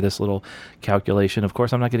and do this little calculation. Of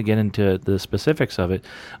course, I'm not going to get into the specifics of it,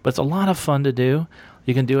 but it's a lot of fun to do.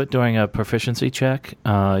 You can do it during a proficiency check.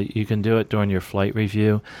 You can do it during your flight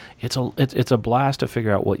review. It's a blast to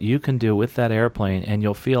figure out what you can do with that airplane, and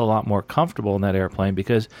you'll feel a lot more comfortable in that airplane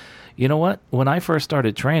because, you know what? When I first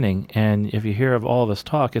started training, and if you hear of all of us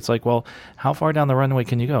talk, it's like, well, how far down the runway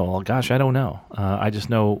can you go? Well, gosh, I don't know. I just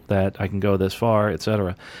know that I can go this far,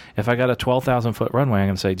 etc. If I got a 12,000 foot runway, I'm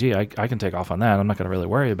going to say, gee, I can take off on that. I'm not going to really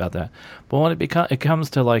worry about that. But when it comes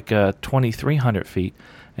to like 2,300 feet,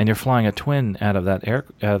 and you're flying a twin out of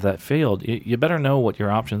that field, you better know what your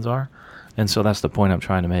options are. And so that's the point I'm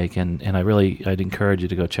trying to make, and I'd encourage you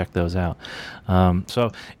to go check those out.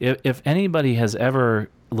 So if anybody has ever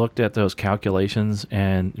looked at those calculations,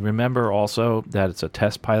 and remember also that it's a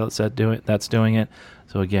test pilot that's doing it.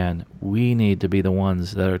 So again, we need to be the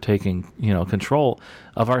ones that are taking control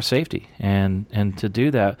of our safety, and to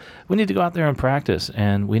do that, we need to go out there and practice,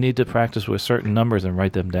 and we need to practice with certain numbers and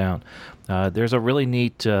write them down. There's a really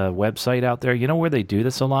neat website out there. Where they do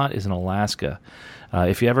this a lot is in Alaska.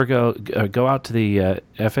 If you ever go out to the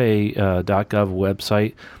FAA.gov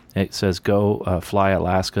website, it says go fly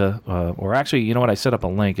Alaska, or actually, I set up a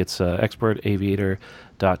link. It's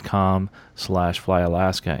expertaviator.com/fly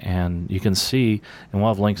Alaska, and you can see, and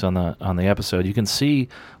we'll have links on the episode. You can see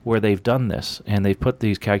where they've done this, and they've put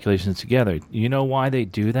these calculations together. You know why they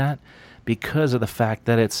do that? Because of the fact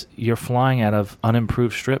that you're flying out of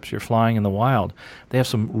unimproved strips. You're flying in the wild. They have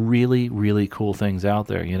some really, really cool things out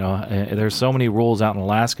there. There's so many rules out in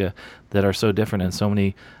Alaska that are so different, and so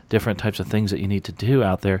many different types of things that you need to do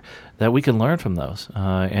out there that we can learn from those.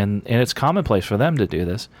 And it's commonplace for them to do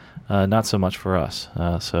this, not so much for us.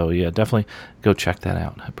 So yeah, definitely go check that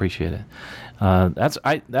out. I appreciate it. That's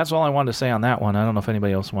all I wanted to say on that one. I don't know if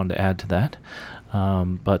anybody else wanted to add to that.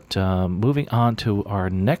 But moving on to our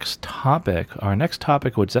next topic. Our next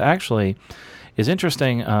topic, which actually is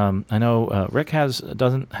interesting. I know Rick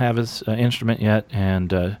doesn't have his instrument yet,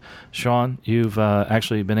 and Sean, you've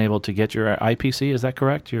actually been able to get your IPC. Is that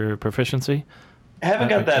correct? Your proficiency? I haven't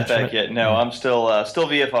got that back yet. No, I'm still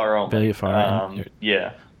VFR only. VFR.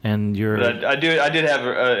 Yeah. And but I did have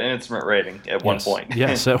an instrument rating at one point.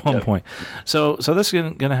 Yes, at one point. So this is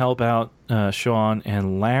going to help out Sean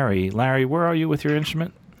and Larry. Larry, where are you with your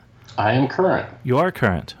instrument? I am current. You are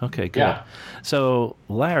current. Okay, good. Yeah. So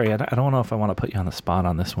Larry, I don't know if I want to put you on the spot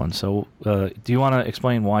on this one. So do you want to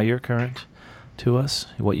explain why you're current to us?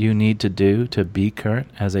 What you need to do to be current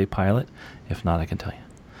as a pilot? If not, I can tell you.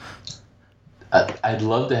 I'd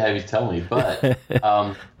love to have you tell me, but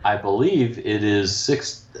I believe it is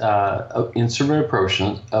 6 instrument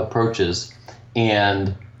approaches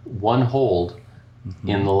and 1 hold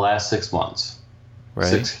in the last 6 months, right.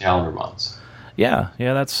 6 calendar months. Yeah,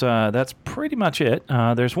 that's pretty much it.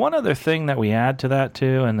 There's one other thing that we add to that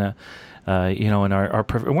too, and in our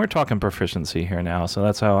we're talking proficiency here now, so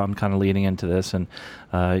that's how I'm kind of leading into this. And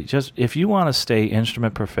just if you want to stay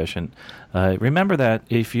instrument proficient, remember that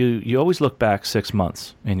if you always look back 6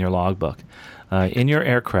 months in your logbook, in your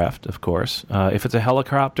aircraft, of course. If it's a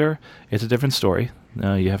helicopter, it's a different story.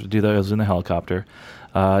 You have to do those in the helicopter.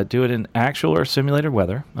 Do it in actual or simulated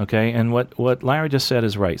weather, okay? And what Larry just said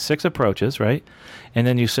is right. 6 approaches, right? And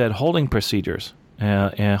then you said holding procedures.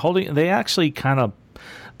 And holding, they actually kind of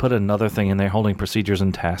put another thing in there. Holding procedures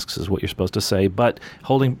and tasks is what you're supposed to say, but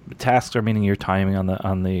holding tasks are meaning your timing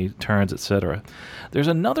on the turns, etc. There's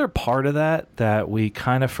another part of that we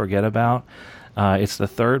kind of forget about. It's the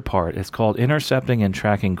third part. It's called intercepting and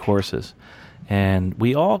tracking courses. And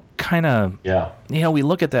we all kind of, we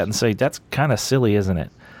look at that and say, that's kind of silly, isn't it?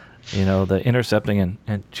 The intercepting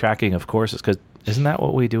and tracking of courses, because isn't that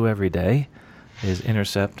what we do every day, is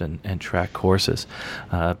intercept and track courses?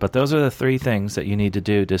 But those are the 3 things that you need to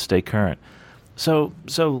do to stay current. So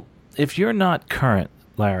if you're not current,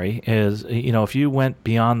 Larry, if you went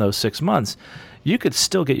beyond those 6 months, you could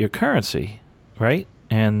still get your currency, right?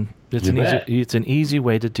 And it's an easy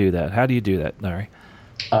way to do that. How do you do that, Larry?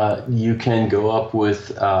 You can go up with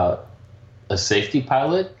a safety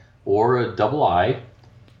pilot or a double I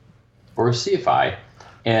or a CFI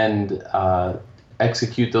and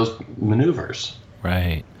execute those maneuvers.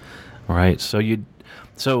 Right. So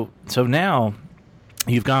now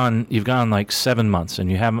you've gone like 7 months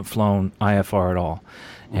and you haven't flown IFR at all,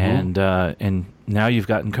 and now you've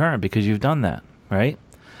gotten current because you've done that, right?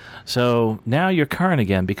 So now you're current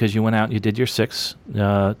again because you went out and you did your 6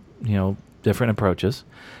 different approaches,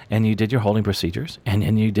 and you did your holding procedures,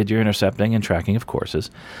 and you did your intercepting and tracking of course,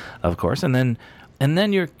 and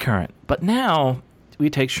then you're current. But now we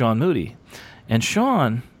take Sean Moody, and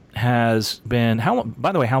Sean has been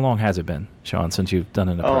by the way, how long has it been, Sean, since you've done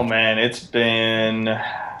an approach? Oh man, it's been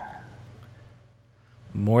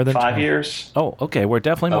more than 5 years. Oh, okay. We're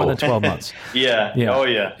definitely more than 12 months. Yeah. Oh,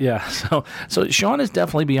 yeah. Yeah. So Sean is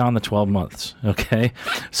definitely beyond the 12 months. Okay.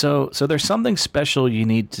 So there's something special you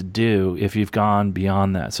need to do if you've gone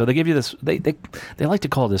beyond that. So they give you this. They like to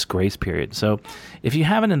call this grace period. So if you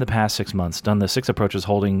haven't in the past 6 months done the 6 approaches,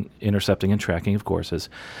 holding, intercepting, and tracking of courses,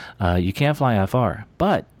 you can't fly IFR,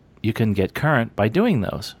 but you can get current by doing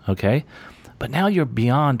those. Okay. But now you're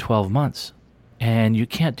beyond 12 months. And you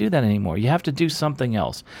can't do that anymore. You have to do something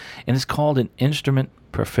else. And it's called an instrument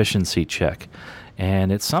proficiency check.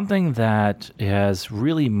 And it's something that has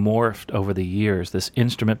really morphed over the years, this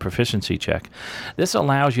instrument proficiency check. This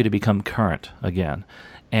allows you to become current again.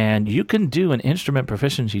 And you can do an instrument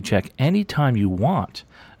proficiency check anytime you want.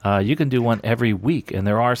 You can do one every week. And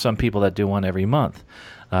there are some people that do one every month,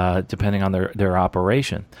 depending on their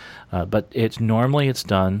operation. But it's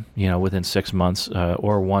done, within 6 months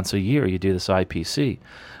or once a year. You do this IPC.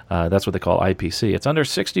 That's what they call IPC. It's under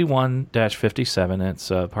 61-57. It's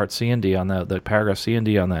part C and D on the paragraph C and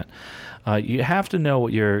D on that. You have to know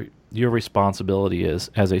what your responsibility is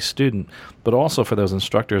as a student, but also for those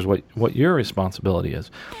instructors what your responsibility is.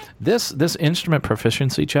 This instrument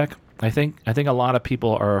proficiency check, I think a lot of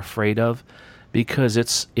people are afraid of, because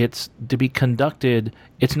it's to be conducted.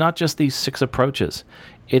 It's not just these 6 approaches.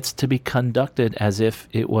 It's to be conducted as if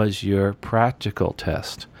it was your practical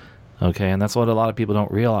test. Okay, and that's what a lot of people don't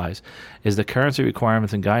realize, is the currency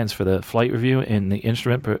requirements and guidance for the flight review and the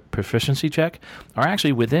instrument proficiency check are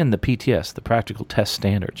actually within the PTS, the practical test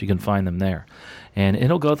standards. You can find them there. And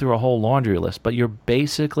it'll go through a whole laundry list, but you're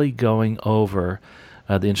basically going over,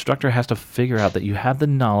 the instructor has to figure out that you have the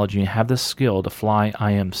knowledge and you have the skill to fly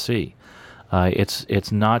IMC.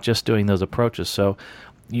 It's not just doing those approaches. So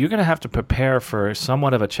you're going to have to prepare for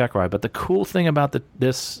somewhat of a check ride. But the cool thing about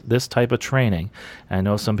this type of training, and I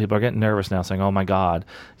know some people are getting nervous now saying, oh my God,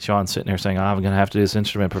 Sean's sitting there saying, I'm going to have to do this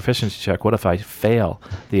instrument proficiency check. What if I fail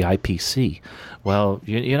the IPC? Well,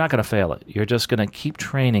 you're not going to fail it. You're just going to keep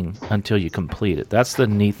training until you complete it. That's the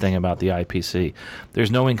neat thing about the IPC.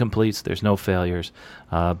 There's no incompletes. There's no failures.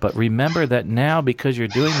 But remember that now, because you're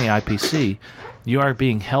doing the IPC, you are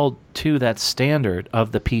being held to that standard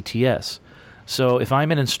of the PTS. So if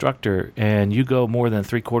I'm an instructor and you go more than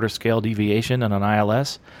 3/4 scale deviation on an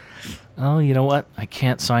ILS, oh, you know what? I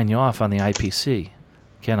can't sign you off on the IPC,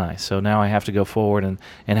 can I? So now I have to go forward and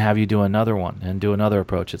have you do another one and do another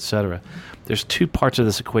approach, etc. There's 2 parts of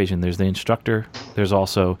this equation. There's the instructor. There's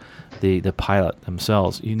also the pilot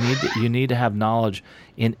themselves. You need to have knowledge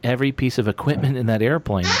in every piece of equipment in that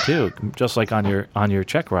airplane too, just like on your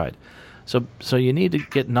check ride. So you need to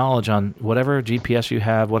get knowledge on whatever GPS you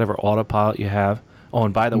have, whatever autopilot you have. Oh,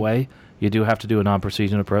 and by the way, you do have to do a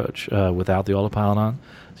non-precision approach without the autopilot on.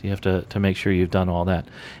 So you have to make sure you've done all that.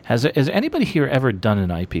 Has anybody here ever done an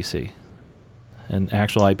IPC, an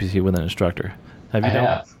actual IPC with an instructor? Have you done?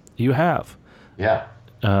 Have. You have. Yeah.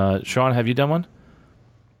 Sean, have you done one?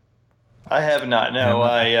 I have not. No,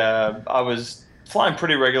 I was flying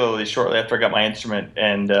pretty regularly shortly after I got my instrument,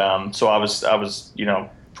 and so I was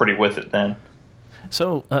pretty with it then.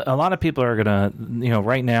 So a lot of people are gonna,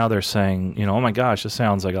 right now they're saying, oh my gosh, this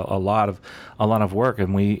sounds like a lot of work,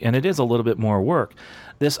 and it is a little bit more work.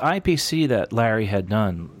 This IPC that Larry had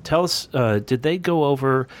done, tell us, did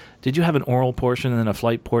you have an oral portion and then a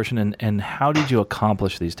flight portion, and how did you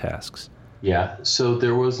accomplish these tasks? Yeah, so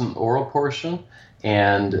there was an oral portion,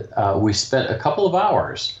 and we spent a couple of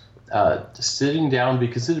hours sitting down,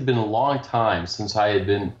 because it had been a long time since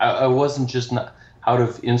I wasn't just out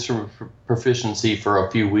of instrument proficiency for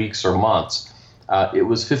a few weeks or months. It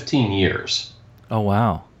was 15 years. Oh,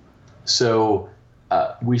 wow. So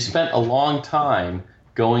we spent a long time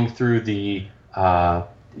going through the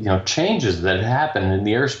changes that had happened in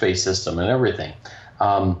the airspace system and everything.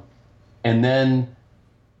 And then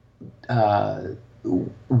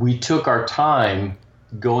we took our time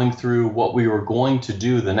going through what we were going to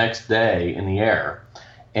do the next day in the air.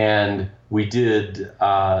 And we did,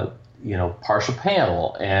 partial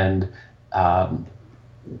panel and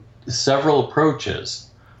several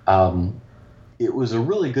approaches. It was a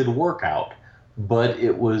really good workout, but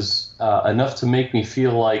it was enough to make me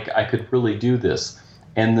feel like I could really do this.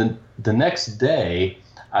 And the next day,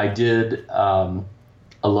 I did a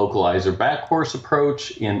localizer back course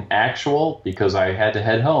approach in actual, because I had to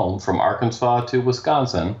head home from Arkansas to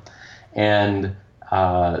Wisconsin, and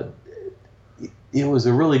it was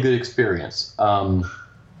a really good experience. Do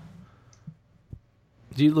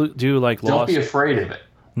you like Don't be afraid of it.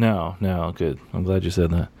 No, good. I'm glad you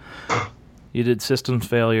said that. You did systems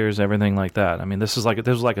failures, everything like that. I mean, this was like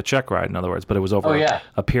a check ride, in other words, but it was over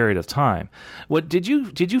a period of time. What did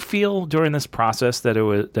you feel during this process that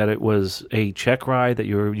it was a check ride, that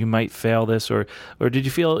you might fail this, or did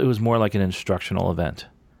you feel it was more like an instructional event?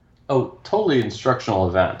 Oh, totally instructional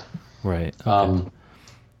event. Right. Okay.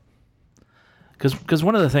 Because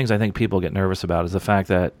one of the things I think people get nervous about is the fact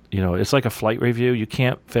that, it's like a flight review. You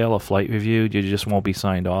can't fail a flight review. You just won't be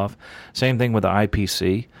signed off. Same thing with the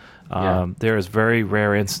IPC. There is very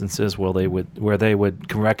rare instances where they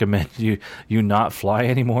would recommend you not fly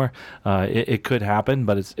anymore. It could happen,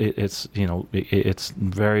 but it's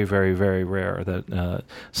very, very, very rare that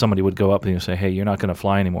somebody would go up and say, hey, you're not going to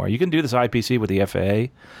fly anymore. You can do this IPC with the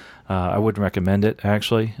FAA. I wouldn't recommend it,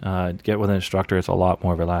 actually. Get with an instructor. It's a lot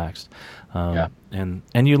more relaxed. And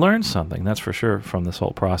you learn something, that's for sure, from this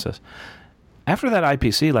whole process. After that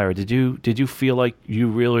IPC, Larry, did you feel like you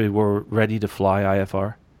really were ready to fly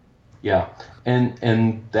IFR? Yeah,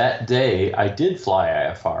 and that day I did fly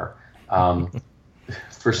IFR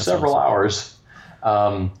for several hours.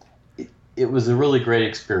 It was a really great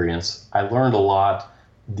experience. I learned a lot.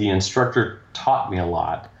 The instructor taught me a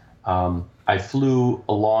lot. I flew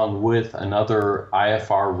along with another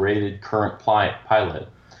IFR-rated current pilot,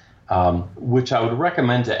 which I would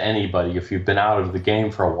recommend to anybody if you've been out of the game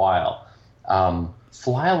for a while.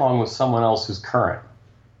 Fly along with someone else who's current.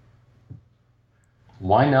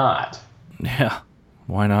 Why not? Yeah,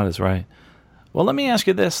 why not is right. Well, let me ask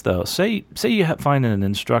you this, though. Say you find an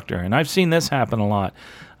instructor, and I've seen this happen a lot,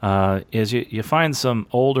 is you find some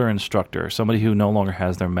older instructor, somebody who no longer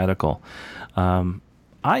has their medical.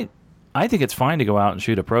 I think it's fine to go out and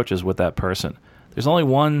shoot approaches with that person. There's only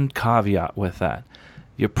one caveat with that.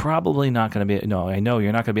 You're probably not going to be, I know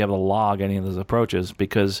you're not going to be able to log any of those approaches,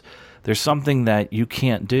 because there's something that you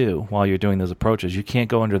can't do while you're doing those approaches. You can't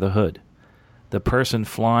go under the hood. The person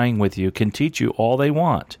flying with you can teach you all they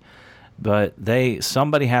want, but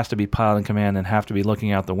somebody has to be piloting command and have to be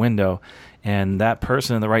looking out the window, and that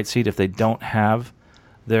person in the right seat, if they don't have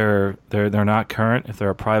they're not current, if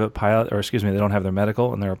they're a private pilot, or they don't have their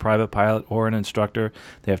medical and they're a private pilot or an instructor,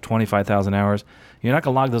 they have 25,000 hours, you're not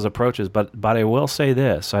going to log those approaches. But I will say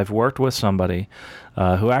this: I've worked with somebody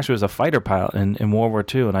who actually was a fighter pilot in World War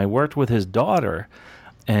II, and I worked with his daughter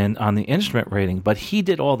and on the instrument rating, but he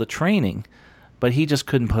did all the training, but he just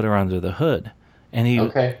couldn't put her under the hood. And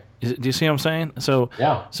do you see what I'm saying? So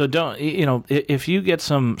yeah. So don't, if you get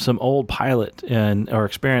some old pilot or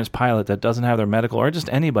experienced pilot that doesn't have their medical, or just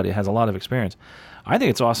anybody that has a lot of experience, I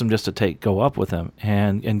think it's awesome just to go up with them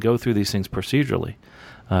and go through these things procedurally.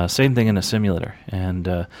 Same thing in a simulator,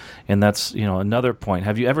 and that's another point.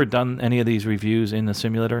 Have you ever done any of these reviews in the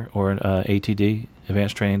simulator or ATD,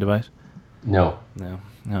 Advanced Training Device? No.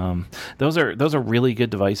 Those are really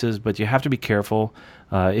good devices, but you have to be careful.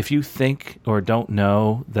 If you think or don't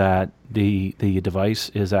know that the device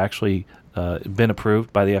is actually been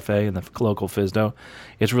approved by the FAA and the local FSDO,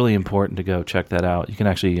 it's really important to go check that out. You can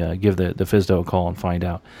actually give the FSDO a call and find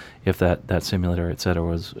out if that simulator, et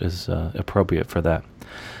cetera, is appropriate for that.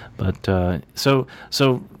 But so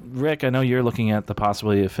Rick, I know you're looking at the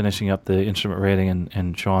possibility of finishing up the instrument rating,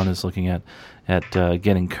 and Sean is looking at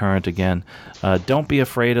getting current again. Don't be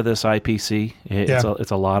afraid of this IPC.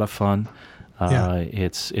 It's a lot of fun.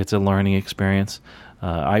 It's a learning experience.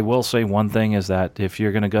 I will say one thing is that if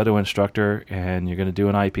you're going to go to an instructor and you're going to do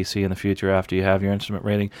an IPC in the future after you have your instrument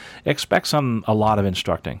rating, expect a lot of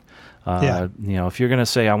instructing. If you're going to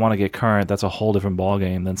say I want to get current, that's a whole different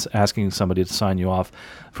ballgame than asking somebody to sign you off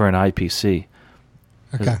for an IPC.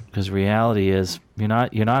 Okay. Because reality is you're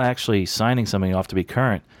not actually signing somebody off to be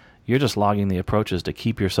current. You're just logging the approaches to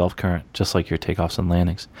keep yourself current, just like your takeoffs and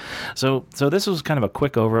landings. So this was kind of a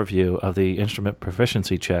quick overview of the instrument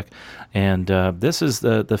proficiency check, and this is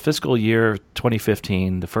the fiscal year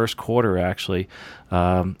 2015, the first quarter actually.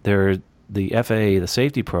 the FAA, the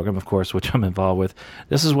safety program, of course, which I'm involved with,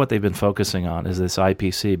 this is what they've been focusing on, is this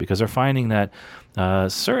IPC, because they're finding that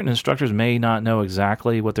certain instructors may not know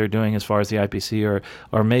exactly what they're doing as far as the IPC,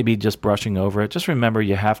 or maybe just brushing over it. Just remember,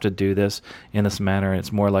 you have to do this in this manner.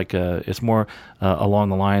 It's more like along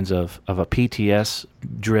the lines of a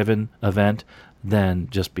PTS-driven event than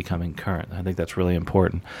just becoming current. I think that's really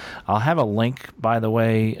important. I'll have a link, by the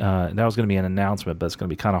way. That was going to be an announcement, but it's going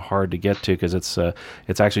to be kind of hard to get to because it's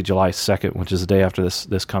actually July 2nd, which is the day after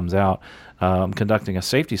this comes out. I'm conducting a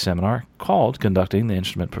safety seminar called Conducting the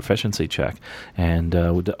Instrument Proficiency Check. And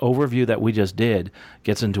the overview that we just did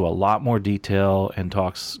gets into a lot more detail and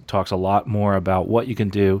talks a lot more about what you can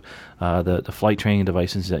do, the flight training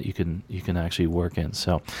devices that you can actually work in.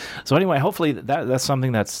 So anyway, hopefully that's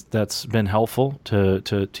something that's been helpful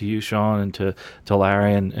to you, Sean, and to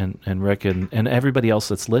Larry and Rick and everybody else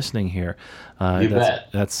that's listening here.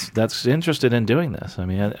 That's interested in doing this. I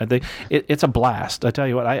mean, I think it's a blast. I tell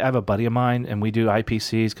you what, I have a buddy of mine, and we do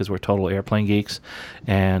IPCs because we're total airplane geeks,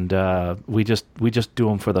 and we just do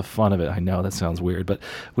them for the fun of it. I know that sounds weird, but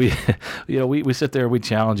we sit there, we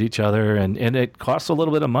challenge each other, and it costs a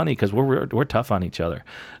little bit of money because we're tough on each other.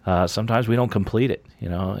 Sometimes we don't complete it,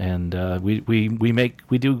 and we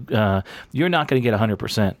do. You're not going to get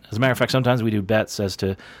 100%. As a matter of fact, sometimes we do bets as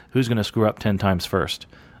to who's going to screw up 10 times first.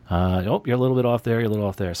 You're a little bit off there, you're a little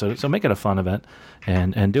off there. So make it a fun event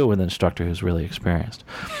and do it with an instructor who's really experienced.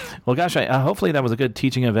 Well, gosh, hopefully that was a good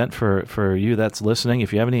teaching event for you that's listening.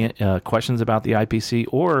 If you have any questions about the IPC,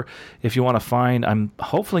 or if you want to find, I'm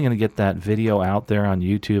hopefully going to get that video out there on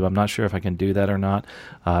YouTube. I'm not sure if I can do that or not.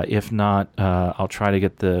 If not, I'll try to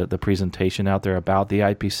get the presentation out there about the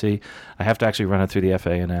IPC. I have to actually run it through the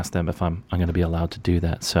FAA and ask them if I'm going to be allowed to do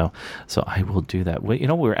that. So I will do that.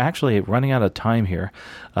 We're actually running out of time here.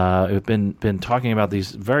 We've been talking about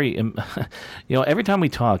these very, every time we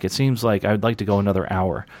talk, it seems like I'd like to go another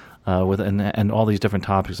hour and all these different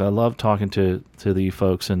topics. I love talking to the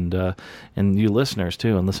folks and you listeners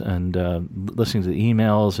too, and listening to the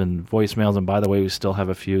emails and voicemails. And by the way, we still have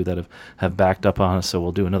a few that have backed up on us, so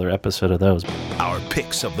we'll do another episode of those. Our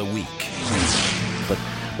picks of the week.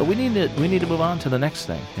 But we need to move on to the next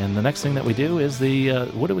thing, and the next thing that we do is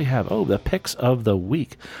what do we have? Oh, the picks of the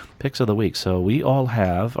week. Picks of the week. So we all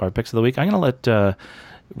have our picks of the week. I'm going to let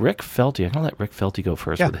Rick Felty go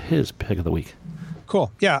first with his pick of the week.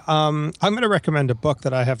 Cool. Yeah. I'm going to recommend a book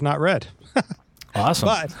that I have not read. Awesome.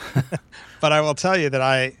 But I will tell you that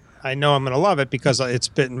I know I'm going to love it because it's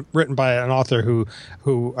been written by an author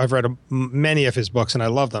who I've read many of his books and I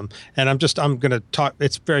love them. And I'm going to talk.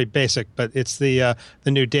 It's very basic, but it's the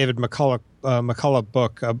new David McCullough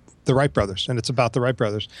book, The Wright Brothers, and it's about the Wright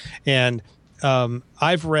Brothers. And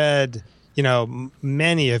I've read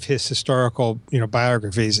many of his historical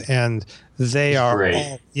biographies, and they are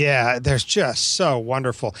great. They're just so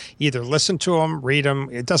wonderful. Either listen to them, read them,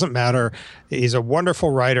 it doesn't matter. He's a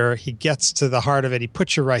wonderful writer. He gets to the heart of it. He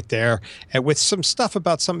puts you right there, and with some stuff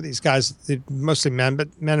about some of these guys, mostly men,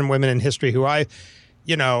 but men and women in history who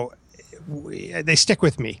they stick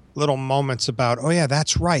with me. Little moments about, oh yeah,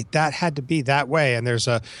 that's right, that had to be that way. And there's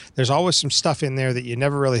always some stuff in there that you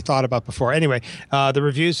never really thought about before. Anyway, the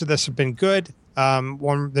reviews of this have been good.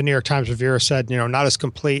 The New York Times reviewer said, not as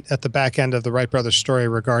complete at the back end of the Wright brothers story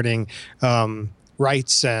regarding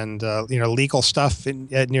rights and legal stuff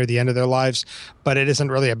near the end of their lives, but it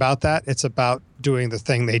isn't really about that. It's about doing the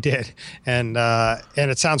thing they did, and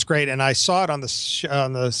it sounds great. And I saw it on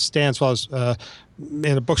the stands while I was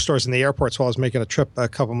in the bookstores in the airports while I was making a trip a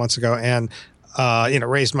couple months ago, and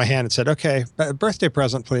raised my hand and said, "Okay, birthday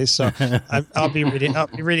present, please." So I'll be reading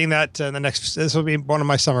that in the next. This will be one of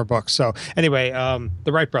my summer books. So anyway,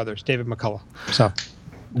 The Wright Brothers, David McCullough. So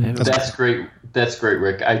that's great. That's great,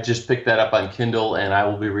 Rick. I just picked that up on Kindle, and I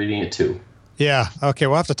will be reading it too. Yeah. Okay.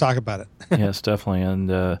 We'll have to talk about it. Yes, definitely.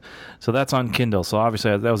 And so that's on Kindle. So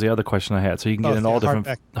obviously that was the other question I had. So you can get in all different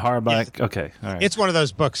hardback. Yeah. Okay. All right. It's one of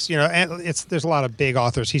those books, and there's a lot of big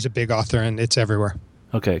authors. He's a big author, and it's everywhere.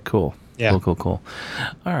 Okay. Cool. Yeah. Cool.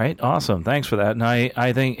 All right. Awesome. Thanks for that. And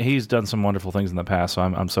I think he's done some wonderful things in the past, so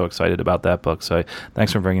I'm so excited about that book. So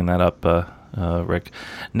thanks for bringing that up, Rick.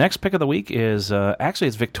 Next pick of the week is actually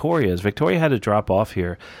it's Victoria's. Victoria had to drop off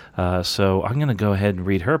here, so I'm going to go ahead and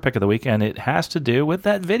read her pick of the week, and it has to do with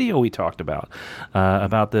that video we talked about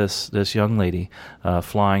this young lady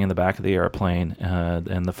flying in the back of the airplane,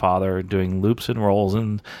 and the father doing loops and rolls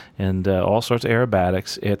and all sorts of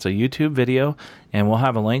aerobatics. It's a YouTube video. And we'll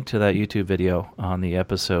have a link to that YouTube video on the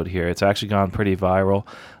episode here. It's actually gone pretty viral.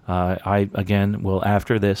 I, again, will,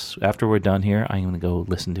 after we're done here, I'm going to go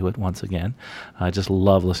listen to it once again. I just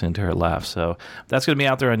love listening to her laugh. So that's going to be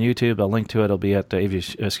out there on YouTube. A link to it will be at, on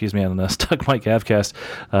the Stuck Mic Avcast,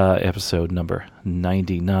 episode number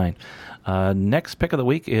 99. Next pick of the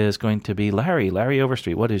week is going to be Larry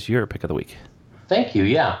Overstreet. What is your pick of the week? Thank you.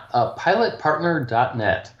 Yeah.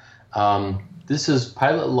 Pilotpartner.net. This is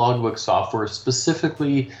pilot logbook software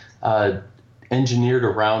specifically engineered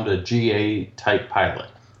around a GA type pilot.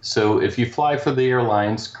 So if you fly for the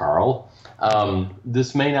airlines, Carl,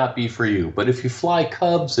 this may not be for you. But if you fly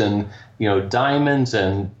Cubs and Diamonds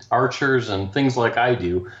and Archers and things like I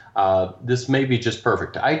do, this may be just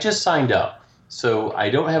perfect. I just signed up, so I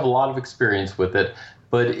don't have a lot of experience with it,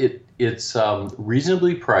 but it's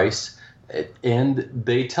reasonably priced. And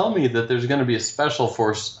they tell me that there's going to be a special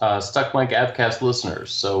for Stuck Mic Avcast listeners,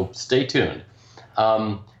 so stay tuned.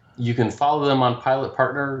 You can follow them on Pilot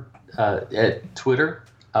Partner at Twitter.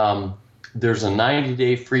 There's a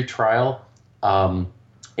 90-day free trial.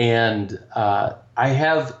 And I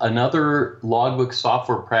have another logbook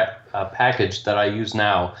software package that I use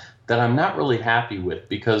now that I'm not really happy with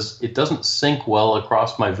because it doesn't sync well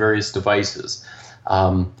across my various devices.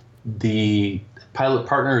 The Pilot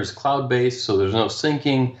Partner is cloud-based, so there's no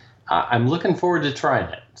syncing. I'm looking forward to trying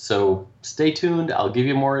it. So stay tuned. I'll give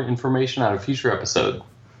you more information on a future episode.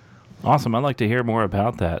 Awesome. I'd like to hear more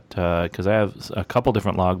about that because I have a couple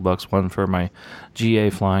different logbooks, one for my GA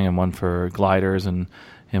flying and one for gliders and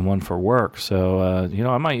one for work. So,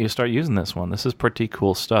 I might start using this one. This is pretty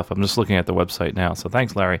cool stuff. I'm just looking at the website now. So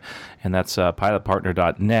thanks, Larry. And that's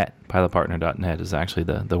pilotpartner.net. Pilotpartner.net is actually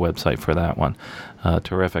the website for that one.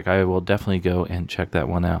 Terrific. I will definitely go and check that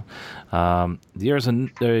one out. There's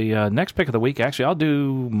the next pick of the week. Actually, I'll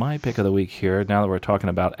do my pick of the week here now that we're talking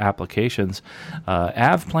about applications.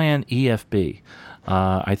 Avplan EFB.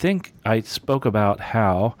 I think I spoke about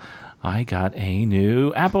how I got a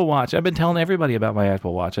new Apple Watch. I've been telling everybody about my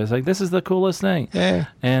Apple Watch. I was like, this is the coolest thing. Yeah.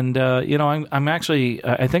 And, I'm actually,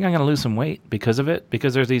 I think I'm going to lose some weight because of it,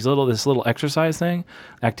 because there's this little exercise thing,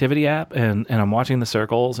 activity app, and I'm watching the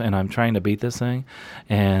circles, and I'm trying to beat this thing.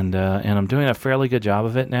 And I'm doing a fairly good job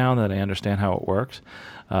of it now that I understand how it works.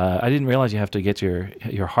 I didn't realize you have to get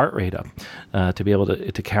your heart rate up to be able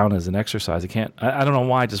to count as an exercise. I don't know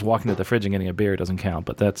why just walking to the fridge and getting a beer doesn't count,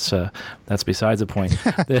 but that's besides the point.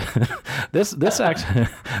 This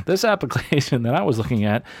application that I was looking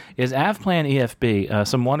at is Avplan EFB.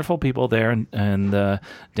 Some wonderful people there and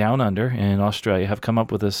down under in Australia have come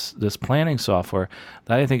up with this planning software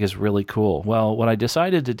that I think is really cool. Well, what I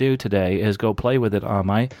decided to do today is go play with it on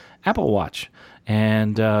my Apple Watch,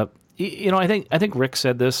 and I think Rick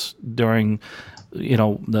said this during,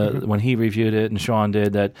 when he reviewed it and Sean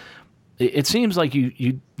did, that it seems like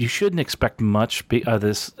you shouldn't expect much out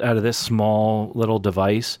of this small little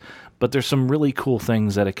device, but there's some really cool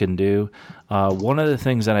things that it can do. One of the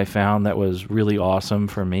things that I found that was really awesome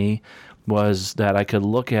for me was that I could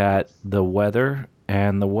look at the weather,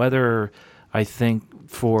 and the weather, I think,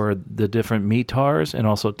 for the different METARs and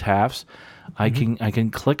also TAFs. I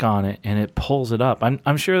can click on it and it pulls it up.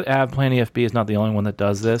 I'm sure Avplan EFB is not the only one that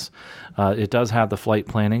does this. It does have the flight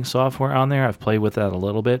planning software on there. I've played with that a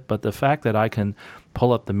little bit, but the fact that I can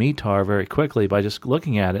pull up the METAR very quickly by just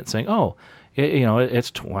looking at it and saying, "Oh,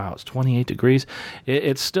 it's 28 degrees.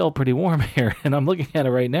 It's still pretty warm here," and I'm looking at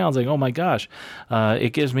it right now. It's like, oh my gosh!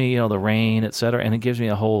 It gives me the rain, etc., and it gives me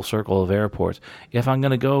a whole circle of airports. If I'm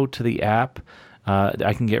going to go to the app.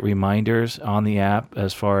 I can get reminders on the app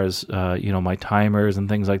as far as my timers and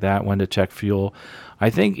things like that, when to check fuel. I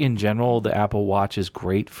think in general the Apple Watch is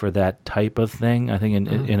great for that type of thing. I think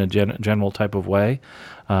in a general type of way,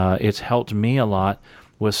 it's helped me a lot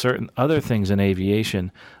with certain other things in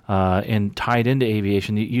aviation and tied into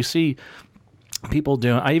aviation. You see people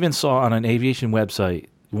doing. I even saw on an aviation website.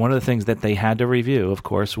 One of the things that they had to review, of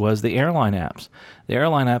course, was the airline apps. The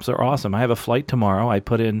airline apps are awesome. I have a flight tomorrow. I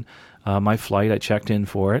put in my flight. I checked in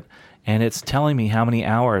for it, and it's telling me how many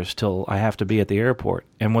hours till I have to be at the airport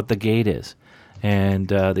and what the gate is and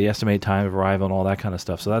the estimated time of arrival and all that kind of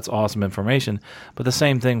stuff. So that's awesome information. But the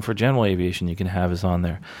same thing for general aviation you can have is on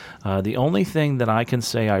there. The only thing that I can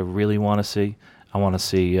say I really want to see, I want to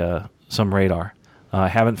see some radar. I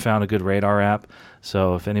haven't found a good radar app,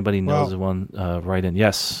 so if anybody knows one, write in.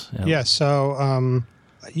 Yes. Yeah, so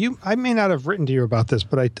I may not have written to you about this,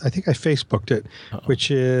 but I think I Facebooked it,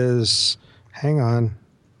 which is, hang on,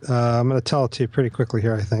 I'm going to tell it to you pretty quickly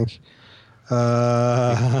here, I think.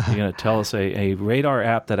 You're going to tell us a radar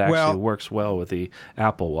app that actually works well with the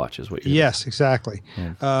Apple Watch is what you're Yes, exactly.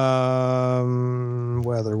 Yeah.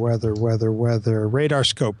 Weather. Radar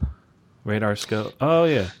scope. Radar scope. Oh,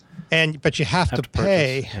 yeah. But you have to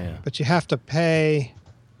pay. Yeah. But you have to pay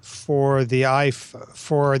for the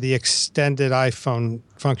extended iPhone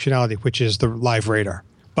functionality, which is the live radar.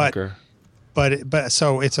 But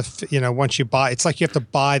so it's once you buy, it's like you have to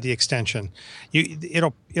buy the extension.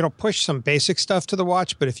 It'll push some basic stuff to the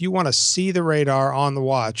watch, but if you want to see the radar on the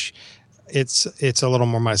watch, it's a little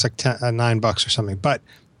more money. It's like $9 or something. But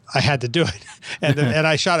I had to do it, and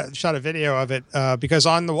I shot a video of it because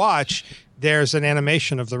on the watch there's an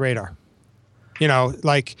animation of the radar. It's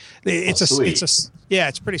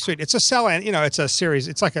pretty sweet. It's a it's a series.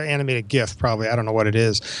 It's like an animated GIF, probably. I don't know what it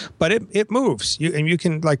is, but it moves. You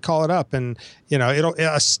can like call it up, and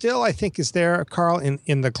it'll still, I think, is there, Carl,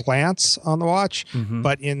 in the glance on the watch,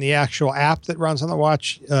 but in the actual app that runs on the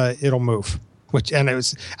watch, it'll move. I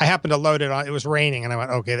happened to load it on. It was raining, and I went,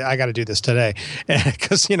 okay, I got to do this today,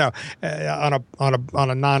 because on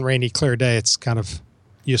a non-rainy clear day, it's kind of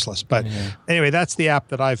useless. But anyway, that's the app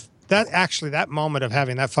that that moment of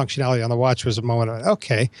having that functionality on the watch was a moment of,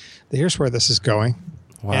 okay, here's where this is going.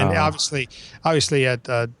 Wow. And obviously at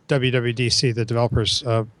WWDC, the developers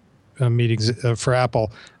meetings for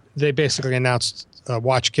Apple, they basically announced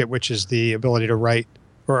WatchKit, which is the ability to write,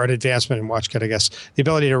 or an advancement in WatchKit, I guess, the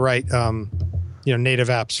ability to write native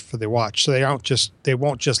apps for the watch. So they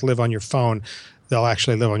won't just live on your phone. They'll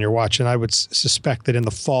actually live on your watch. And I would suspect that in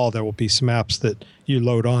the fall there will be some apps that you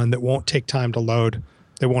load on that won't take time to load.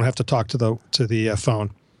 They won't have to talk to the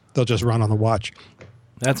phone. They'll just run on the watch.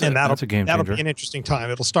 That's a game changer. That'll be an interesting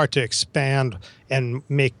time. It'll start to expand and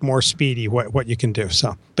make more speedy what you can do.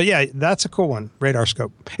 So, but yeah, that's a cool one. Radar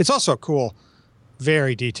scope. It's also a cool,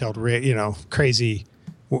 very detailed, crazy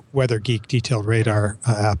weather geek detailed radar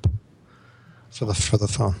app for the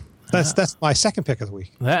phone. That's my second pick of the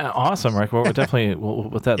week. Awesome, Rick. Well, we're definitely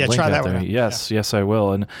with that link try out that there. one. Yes, I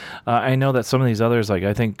will. And I know that some of these others, like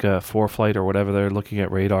I think 4Flight or whatever, they're looking at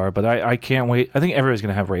radar. But I can't wait. I think everybody's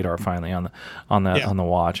going to have radar finally on the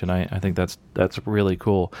watch, and I think that's really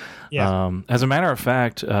cool. Yeah. As a matter of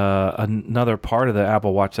fact, another part of the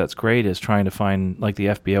Apple Watch that's great is trying to find like the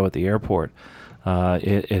FBO at the airport.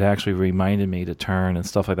 It actually reminded me to turn and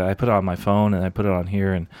stuff like that. I put it on my phone and I put it on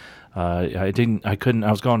here, and I couldn't.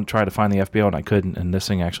 I was going to try to find the FBO and I couldn't, and this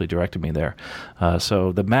thing actually directed me there.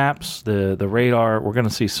 So the maps, the radar, we're going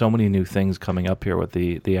to see so many new things coming up here with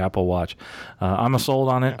the Apple Watch. I'm sold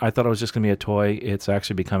on it. I thought it was just going to be a toy. It's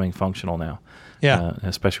actually becoming functional now. Yeah,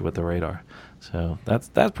 especially with the radar. So that's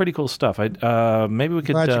pretty cool stuff. Maybe we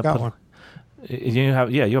could. Glad you got one. You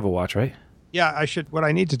have a watch, right? Yeah, I should. What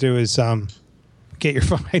I need to do is get your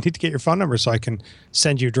phone. I need to get your phone number so I can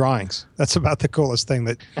send you drawings. That's about the coolest thing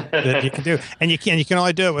that you can do. And you can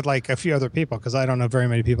only do it with like a few other people, because I don't know very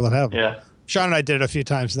many people that have them. Yeah. Sean and I did it a few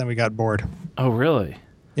times, and then we got bored. Oh, really?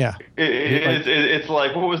 Yeah. It's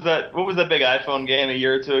like, what was that big iPhone game a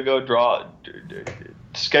year or two ago? Draw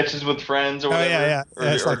sketches with friends or whatever.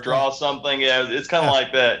 Or draw something. Yeah, it's kind of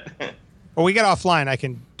like that. Well, we get offline.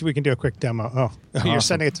 We can do a quick demo. Oh, awesome. You're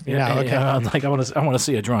sending it to me now. Okay. I want to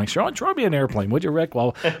see a drawing. Sean, draw me an airplane, would you, Rick?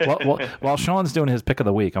 While Sean's doing his pick of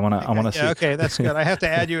the week, I want to see. Okay, that's good. I have to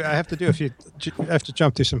add you. I have to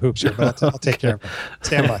jump through some hoops here, but I'll take care of it.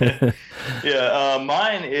 Stand by. Yeah,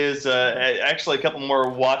 mine is actually a couple more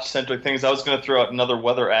watch-centric things. I was going to throw out another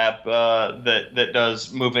weather app that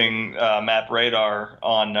does moving map radar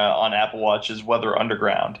on Apple Watch's Weather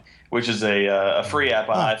Underground, which is a free app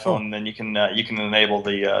on iPhone. Cool. And then you can enable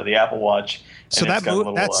the Apple Watch. So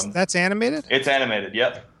that's animated? It's animated.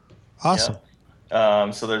 Yep. Awesome.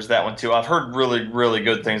 Yep. So there's that one too. I've heard really, really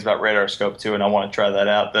good things about Radar Scope too, and I want to try that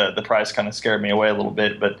out. The price kind of scared me away a little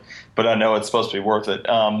bit, but I know it's supposed to be worth it.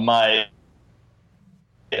 My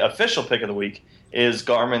official pick of the week is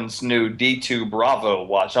Garmin's new D2 Bravo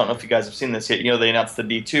watch. I don't know if you guys have seen this yet. They announced the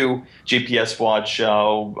D2 GPS watch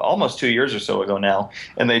almost 2 years or so ago now,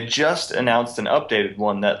 and they just announced an updated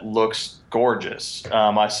one that looks gorgeous.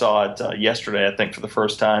 I saw it yesterday, I think, for the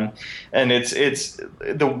first time, and it's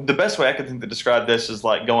the best way I could think to describe this is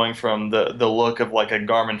like going from the look of like a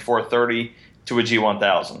Garmin 430 to a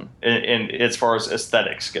G1000, in as far as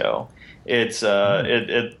aesthetics go. It's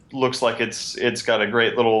it looks like it's got a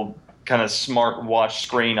great little kind of smart watch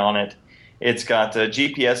screen on it. It's got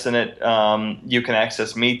GPS in it. You can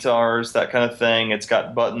access METARs, that kind of thing. It's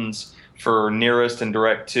got buttons for nearest and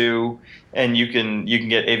direct to, and you can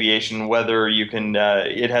get aviation weather. You can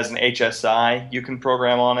it has an HSI you can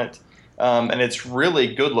program on it, and it's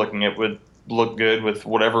really good looking. It would look good with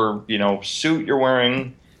whatever suit you're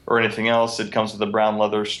wearing or anything else. It comes with a brown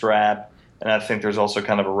leather strap, and I think there's also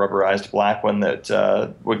kind of a rubberized black one that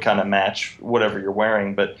would kind of match whatever you're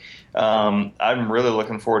wearing. But I'm really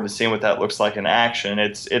looking forward to seeing what that looks like in action.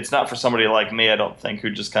 It's not for somebody like me, I don't think, who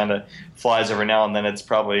just kind of flies every now and then. It's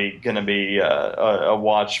probably going to be a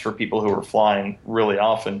watch for people who are flying really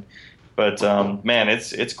often. But man,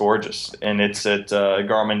 it's gorgeous, and it's at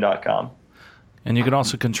Garmin.com. And you can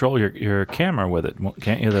also control your camera with it,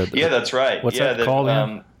 can't you? Yeah, that's right. What's that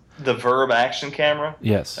called? The Verb Action Camera.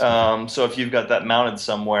 Yes. So if you've got that mounted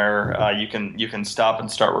somewhere, you can stop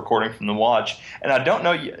and start recording from the watch. And I don't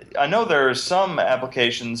know. I know there are some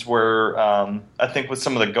applications where I think with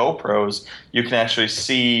some of the GoPros, you can actually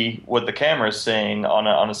see what the camera is saying on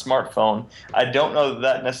a smartphone. I don't know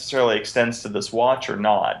that necessarily extends to this watch or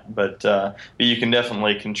not, but you can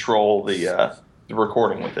definitely control the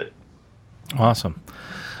recording with it. Awesome.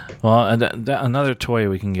 Well, another toy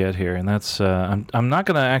we can get here, and that's I'm not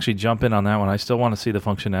going to actually jump in on that one. I still want to see the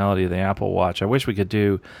functionality of the Apple Watch. I wish we could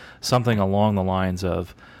do something along the lines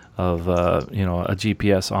of a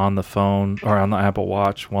GPS on the phone or on the Apple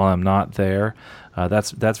Watch while I'm not there.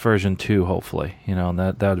 That's version 2, hopefully. And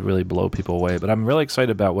that would really blow people away. But I'm really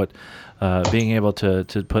excited about what being able to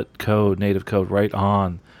put native code right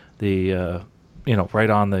on the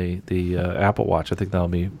Apple Watch. I think that'll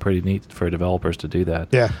be pretty neat for developers to do that.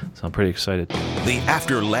 Yeah. So I'm pretty excited. The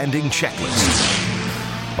after landing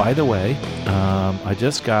checklist. By the way, I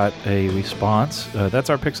just got a response. That's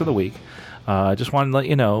our picks of the week. I just wanted to let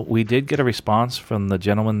you know we did get a response from the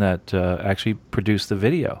gentleman that actually produced the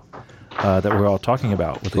video that we're all talking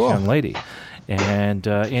about with this young lady. And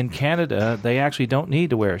in Canada, they actually don't need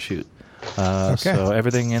to wear a chute. So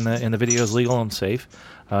everything in the video is legal and safe.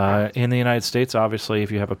 In the United States, obviously,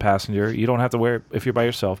 if you have a passenger, you don't have to wear it if you're by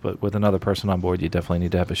yourself, but with another person on board, you definitely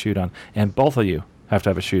need to have a chute on. And both of you have to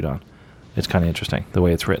have a chute on. It's kind of interesting the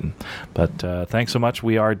way it's written. But thanks so much.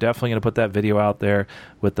 We are definitely going to put that video out there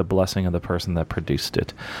with the blessing of the person that produced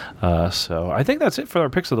it. So I think that's it for our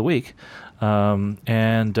picks of the week. This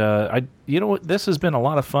has been a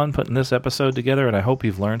lot of fun putting this episode together, and I hope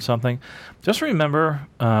you've learned something. Just remember,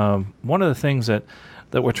 one of the things that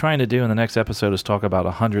we're trying to do in the next episode is talk about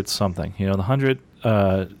 100 something. The 100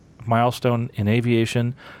 milestone in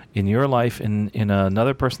aviation, in your life, in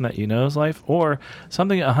another person that you know's life, or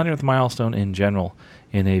something 100th milestone in general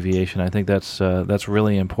in aviation. I think that's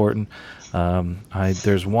really important.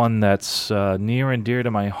 There's one that's near and dear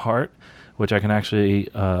to my heart, which I can actually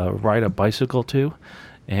ride a bicycle to,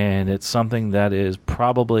 and it's something that is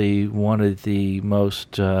probably one of the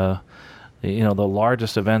most the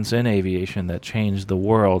largest events in aviation that changed the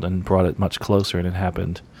world and brought it much closer, and it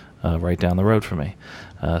happened right down the road for me.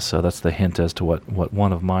 So that's the hint as to what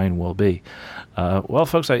one of mine will be. Well,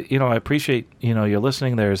 folks, I appreciate you're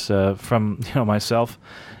listening. There's from myself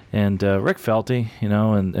and Rick Felty,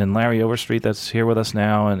 and Larry Overstreet that's here with us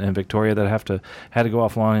now, and Victoria that had to go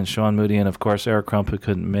offline, and Sean Moody, and of course Eric Crump, who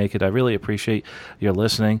couldn't make it. I really appreciate your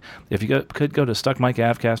listening. If you could go to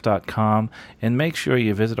stuckmikeavcast.com and make sure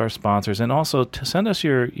you visit our sponsors, and also to send us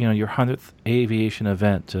your 100th aviation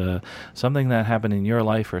event, something that happened in your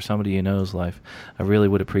life or somebody you know's life. I really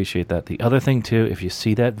would appreciate that. The other thing too, if you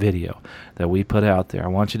see that video that we put out there, I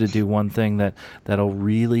want you to do one thing that'll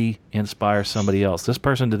really inspire somebody else. This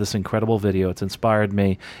person did this incredible video. It's inspired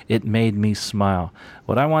me. It made me smile.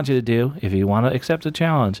 What I want you to do, if you want to accept a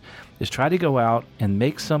challenge, is try to go out and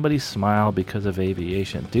make somebody smile because of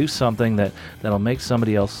aviation. Do something that'll make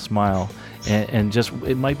somebody else smile, and just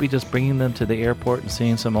it might be just bringing them to the airport and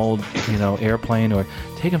seeing some old airplane, or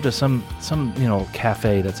take them to some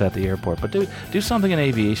cafe that's at the airport. But do something in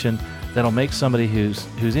aviation that'll make somebody who's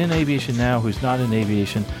in aviation now, who's not in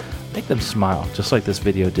aviation, make them smile, just like this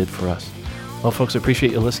video did for us. Well, folks, I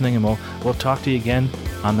appreciate you listening, and we'll talk to you again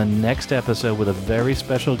on the next episode with a very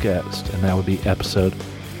special guest, and that would be episode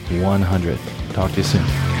 100. Talk to you soon.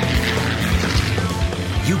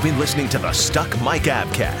 You've been listening to the Stuck Mike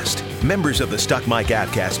Avcast. Members of the Stuck Mike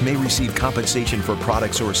Avcast may receive compensation for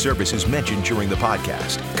products or services mentioned during the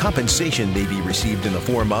podcast. Compensation may be received in the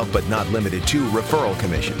form of, but not limited to, referral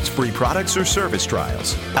commissions, free products, or service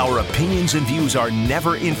trials. Our opinions and views are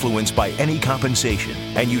never influenced by any compensation,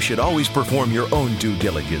 and you should always perform your own due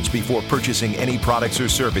diligence before purchasing any products or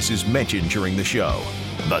services mentioned during the show.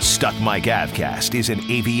 The Stuck Mike Avcast is an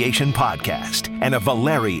aviation podcast and a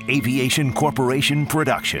Valeri Aviation Corporation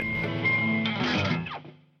production.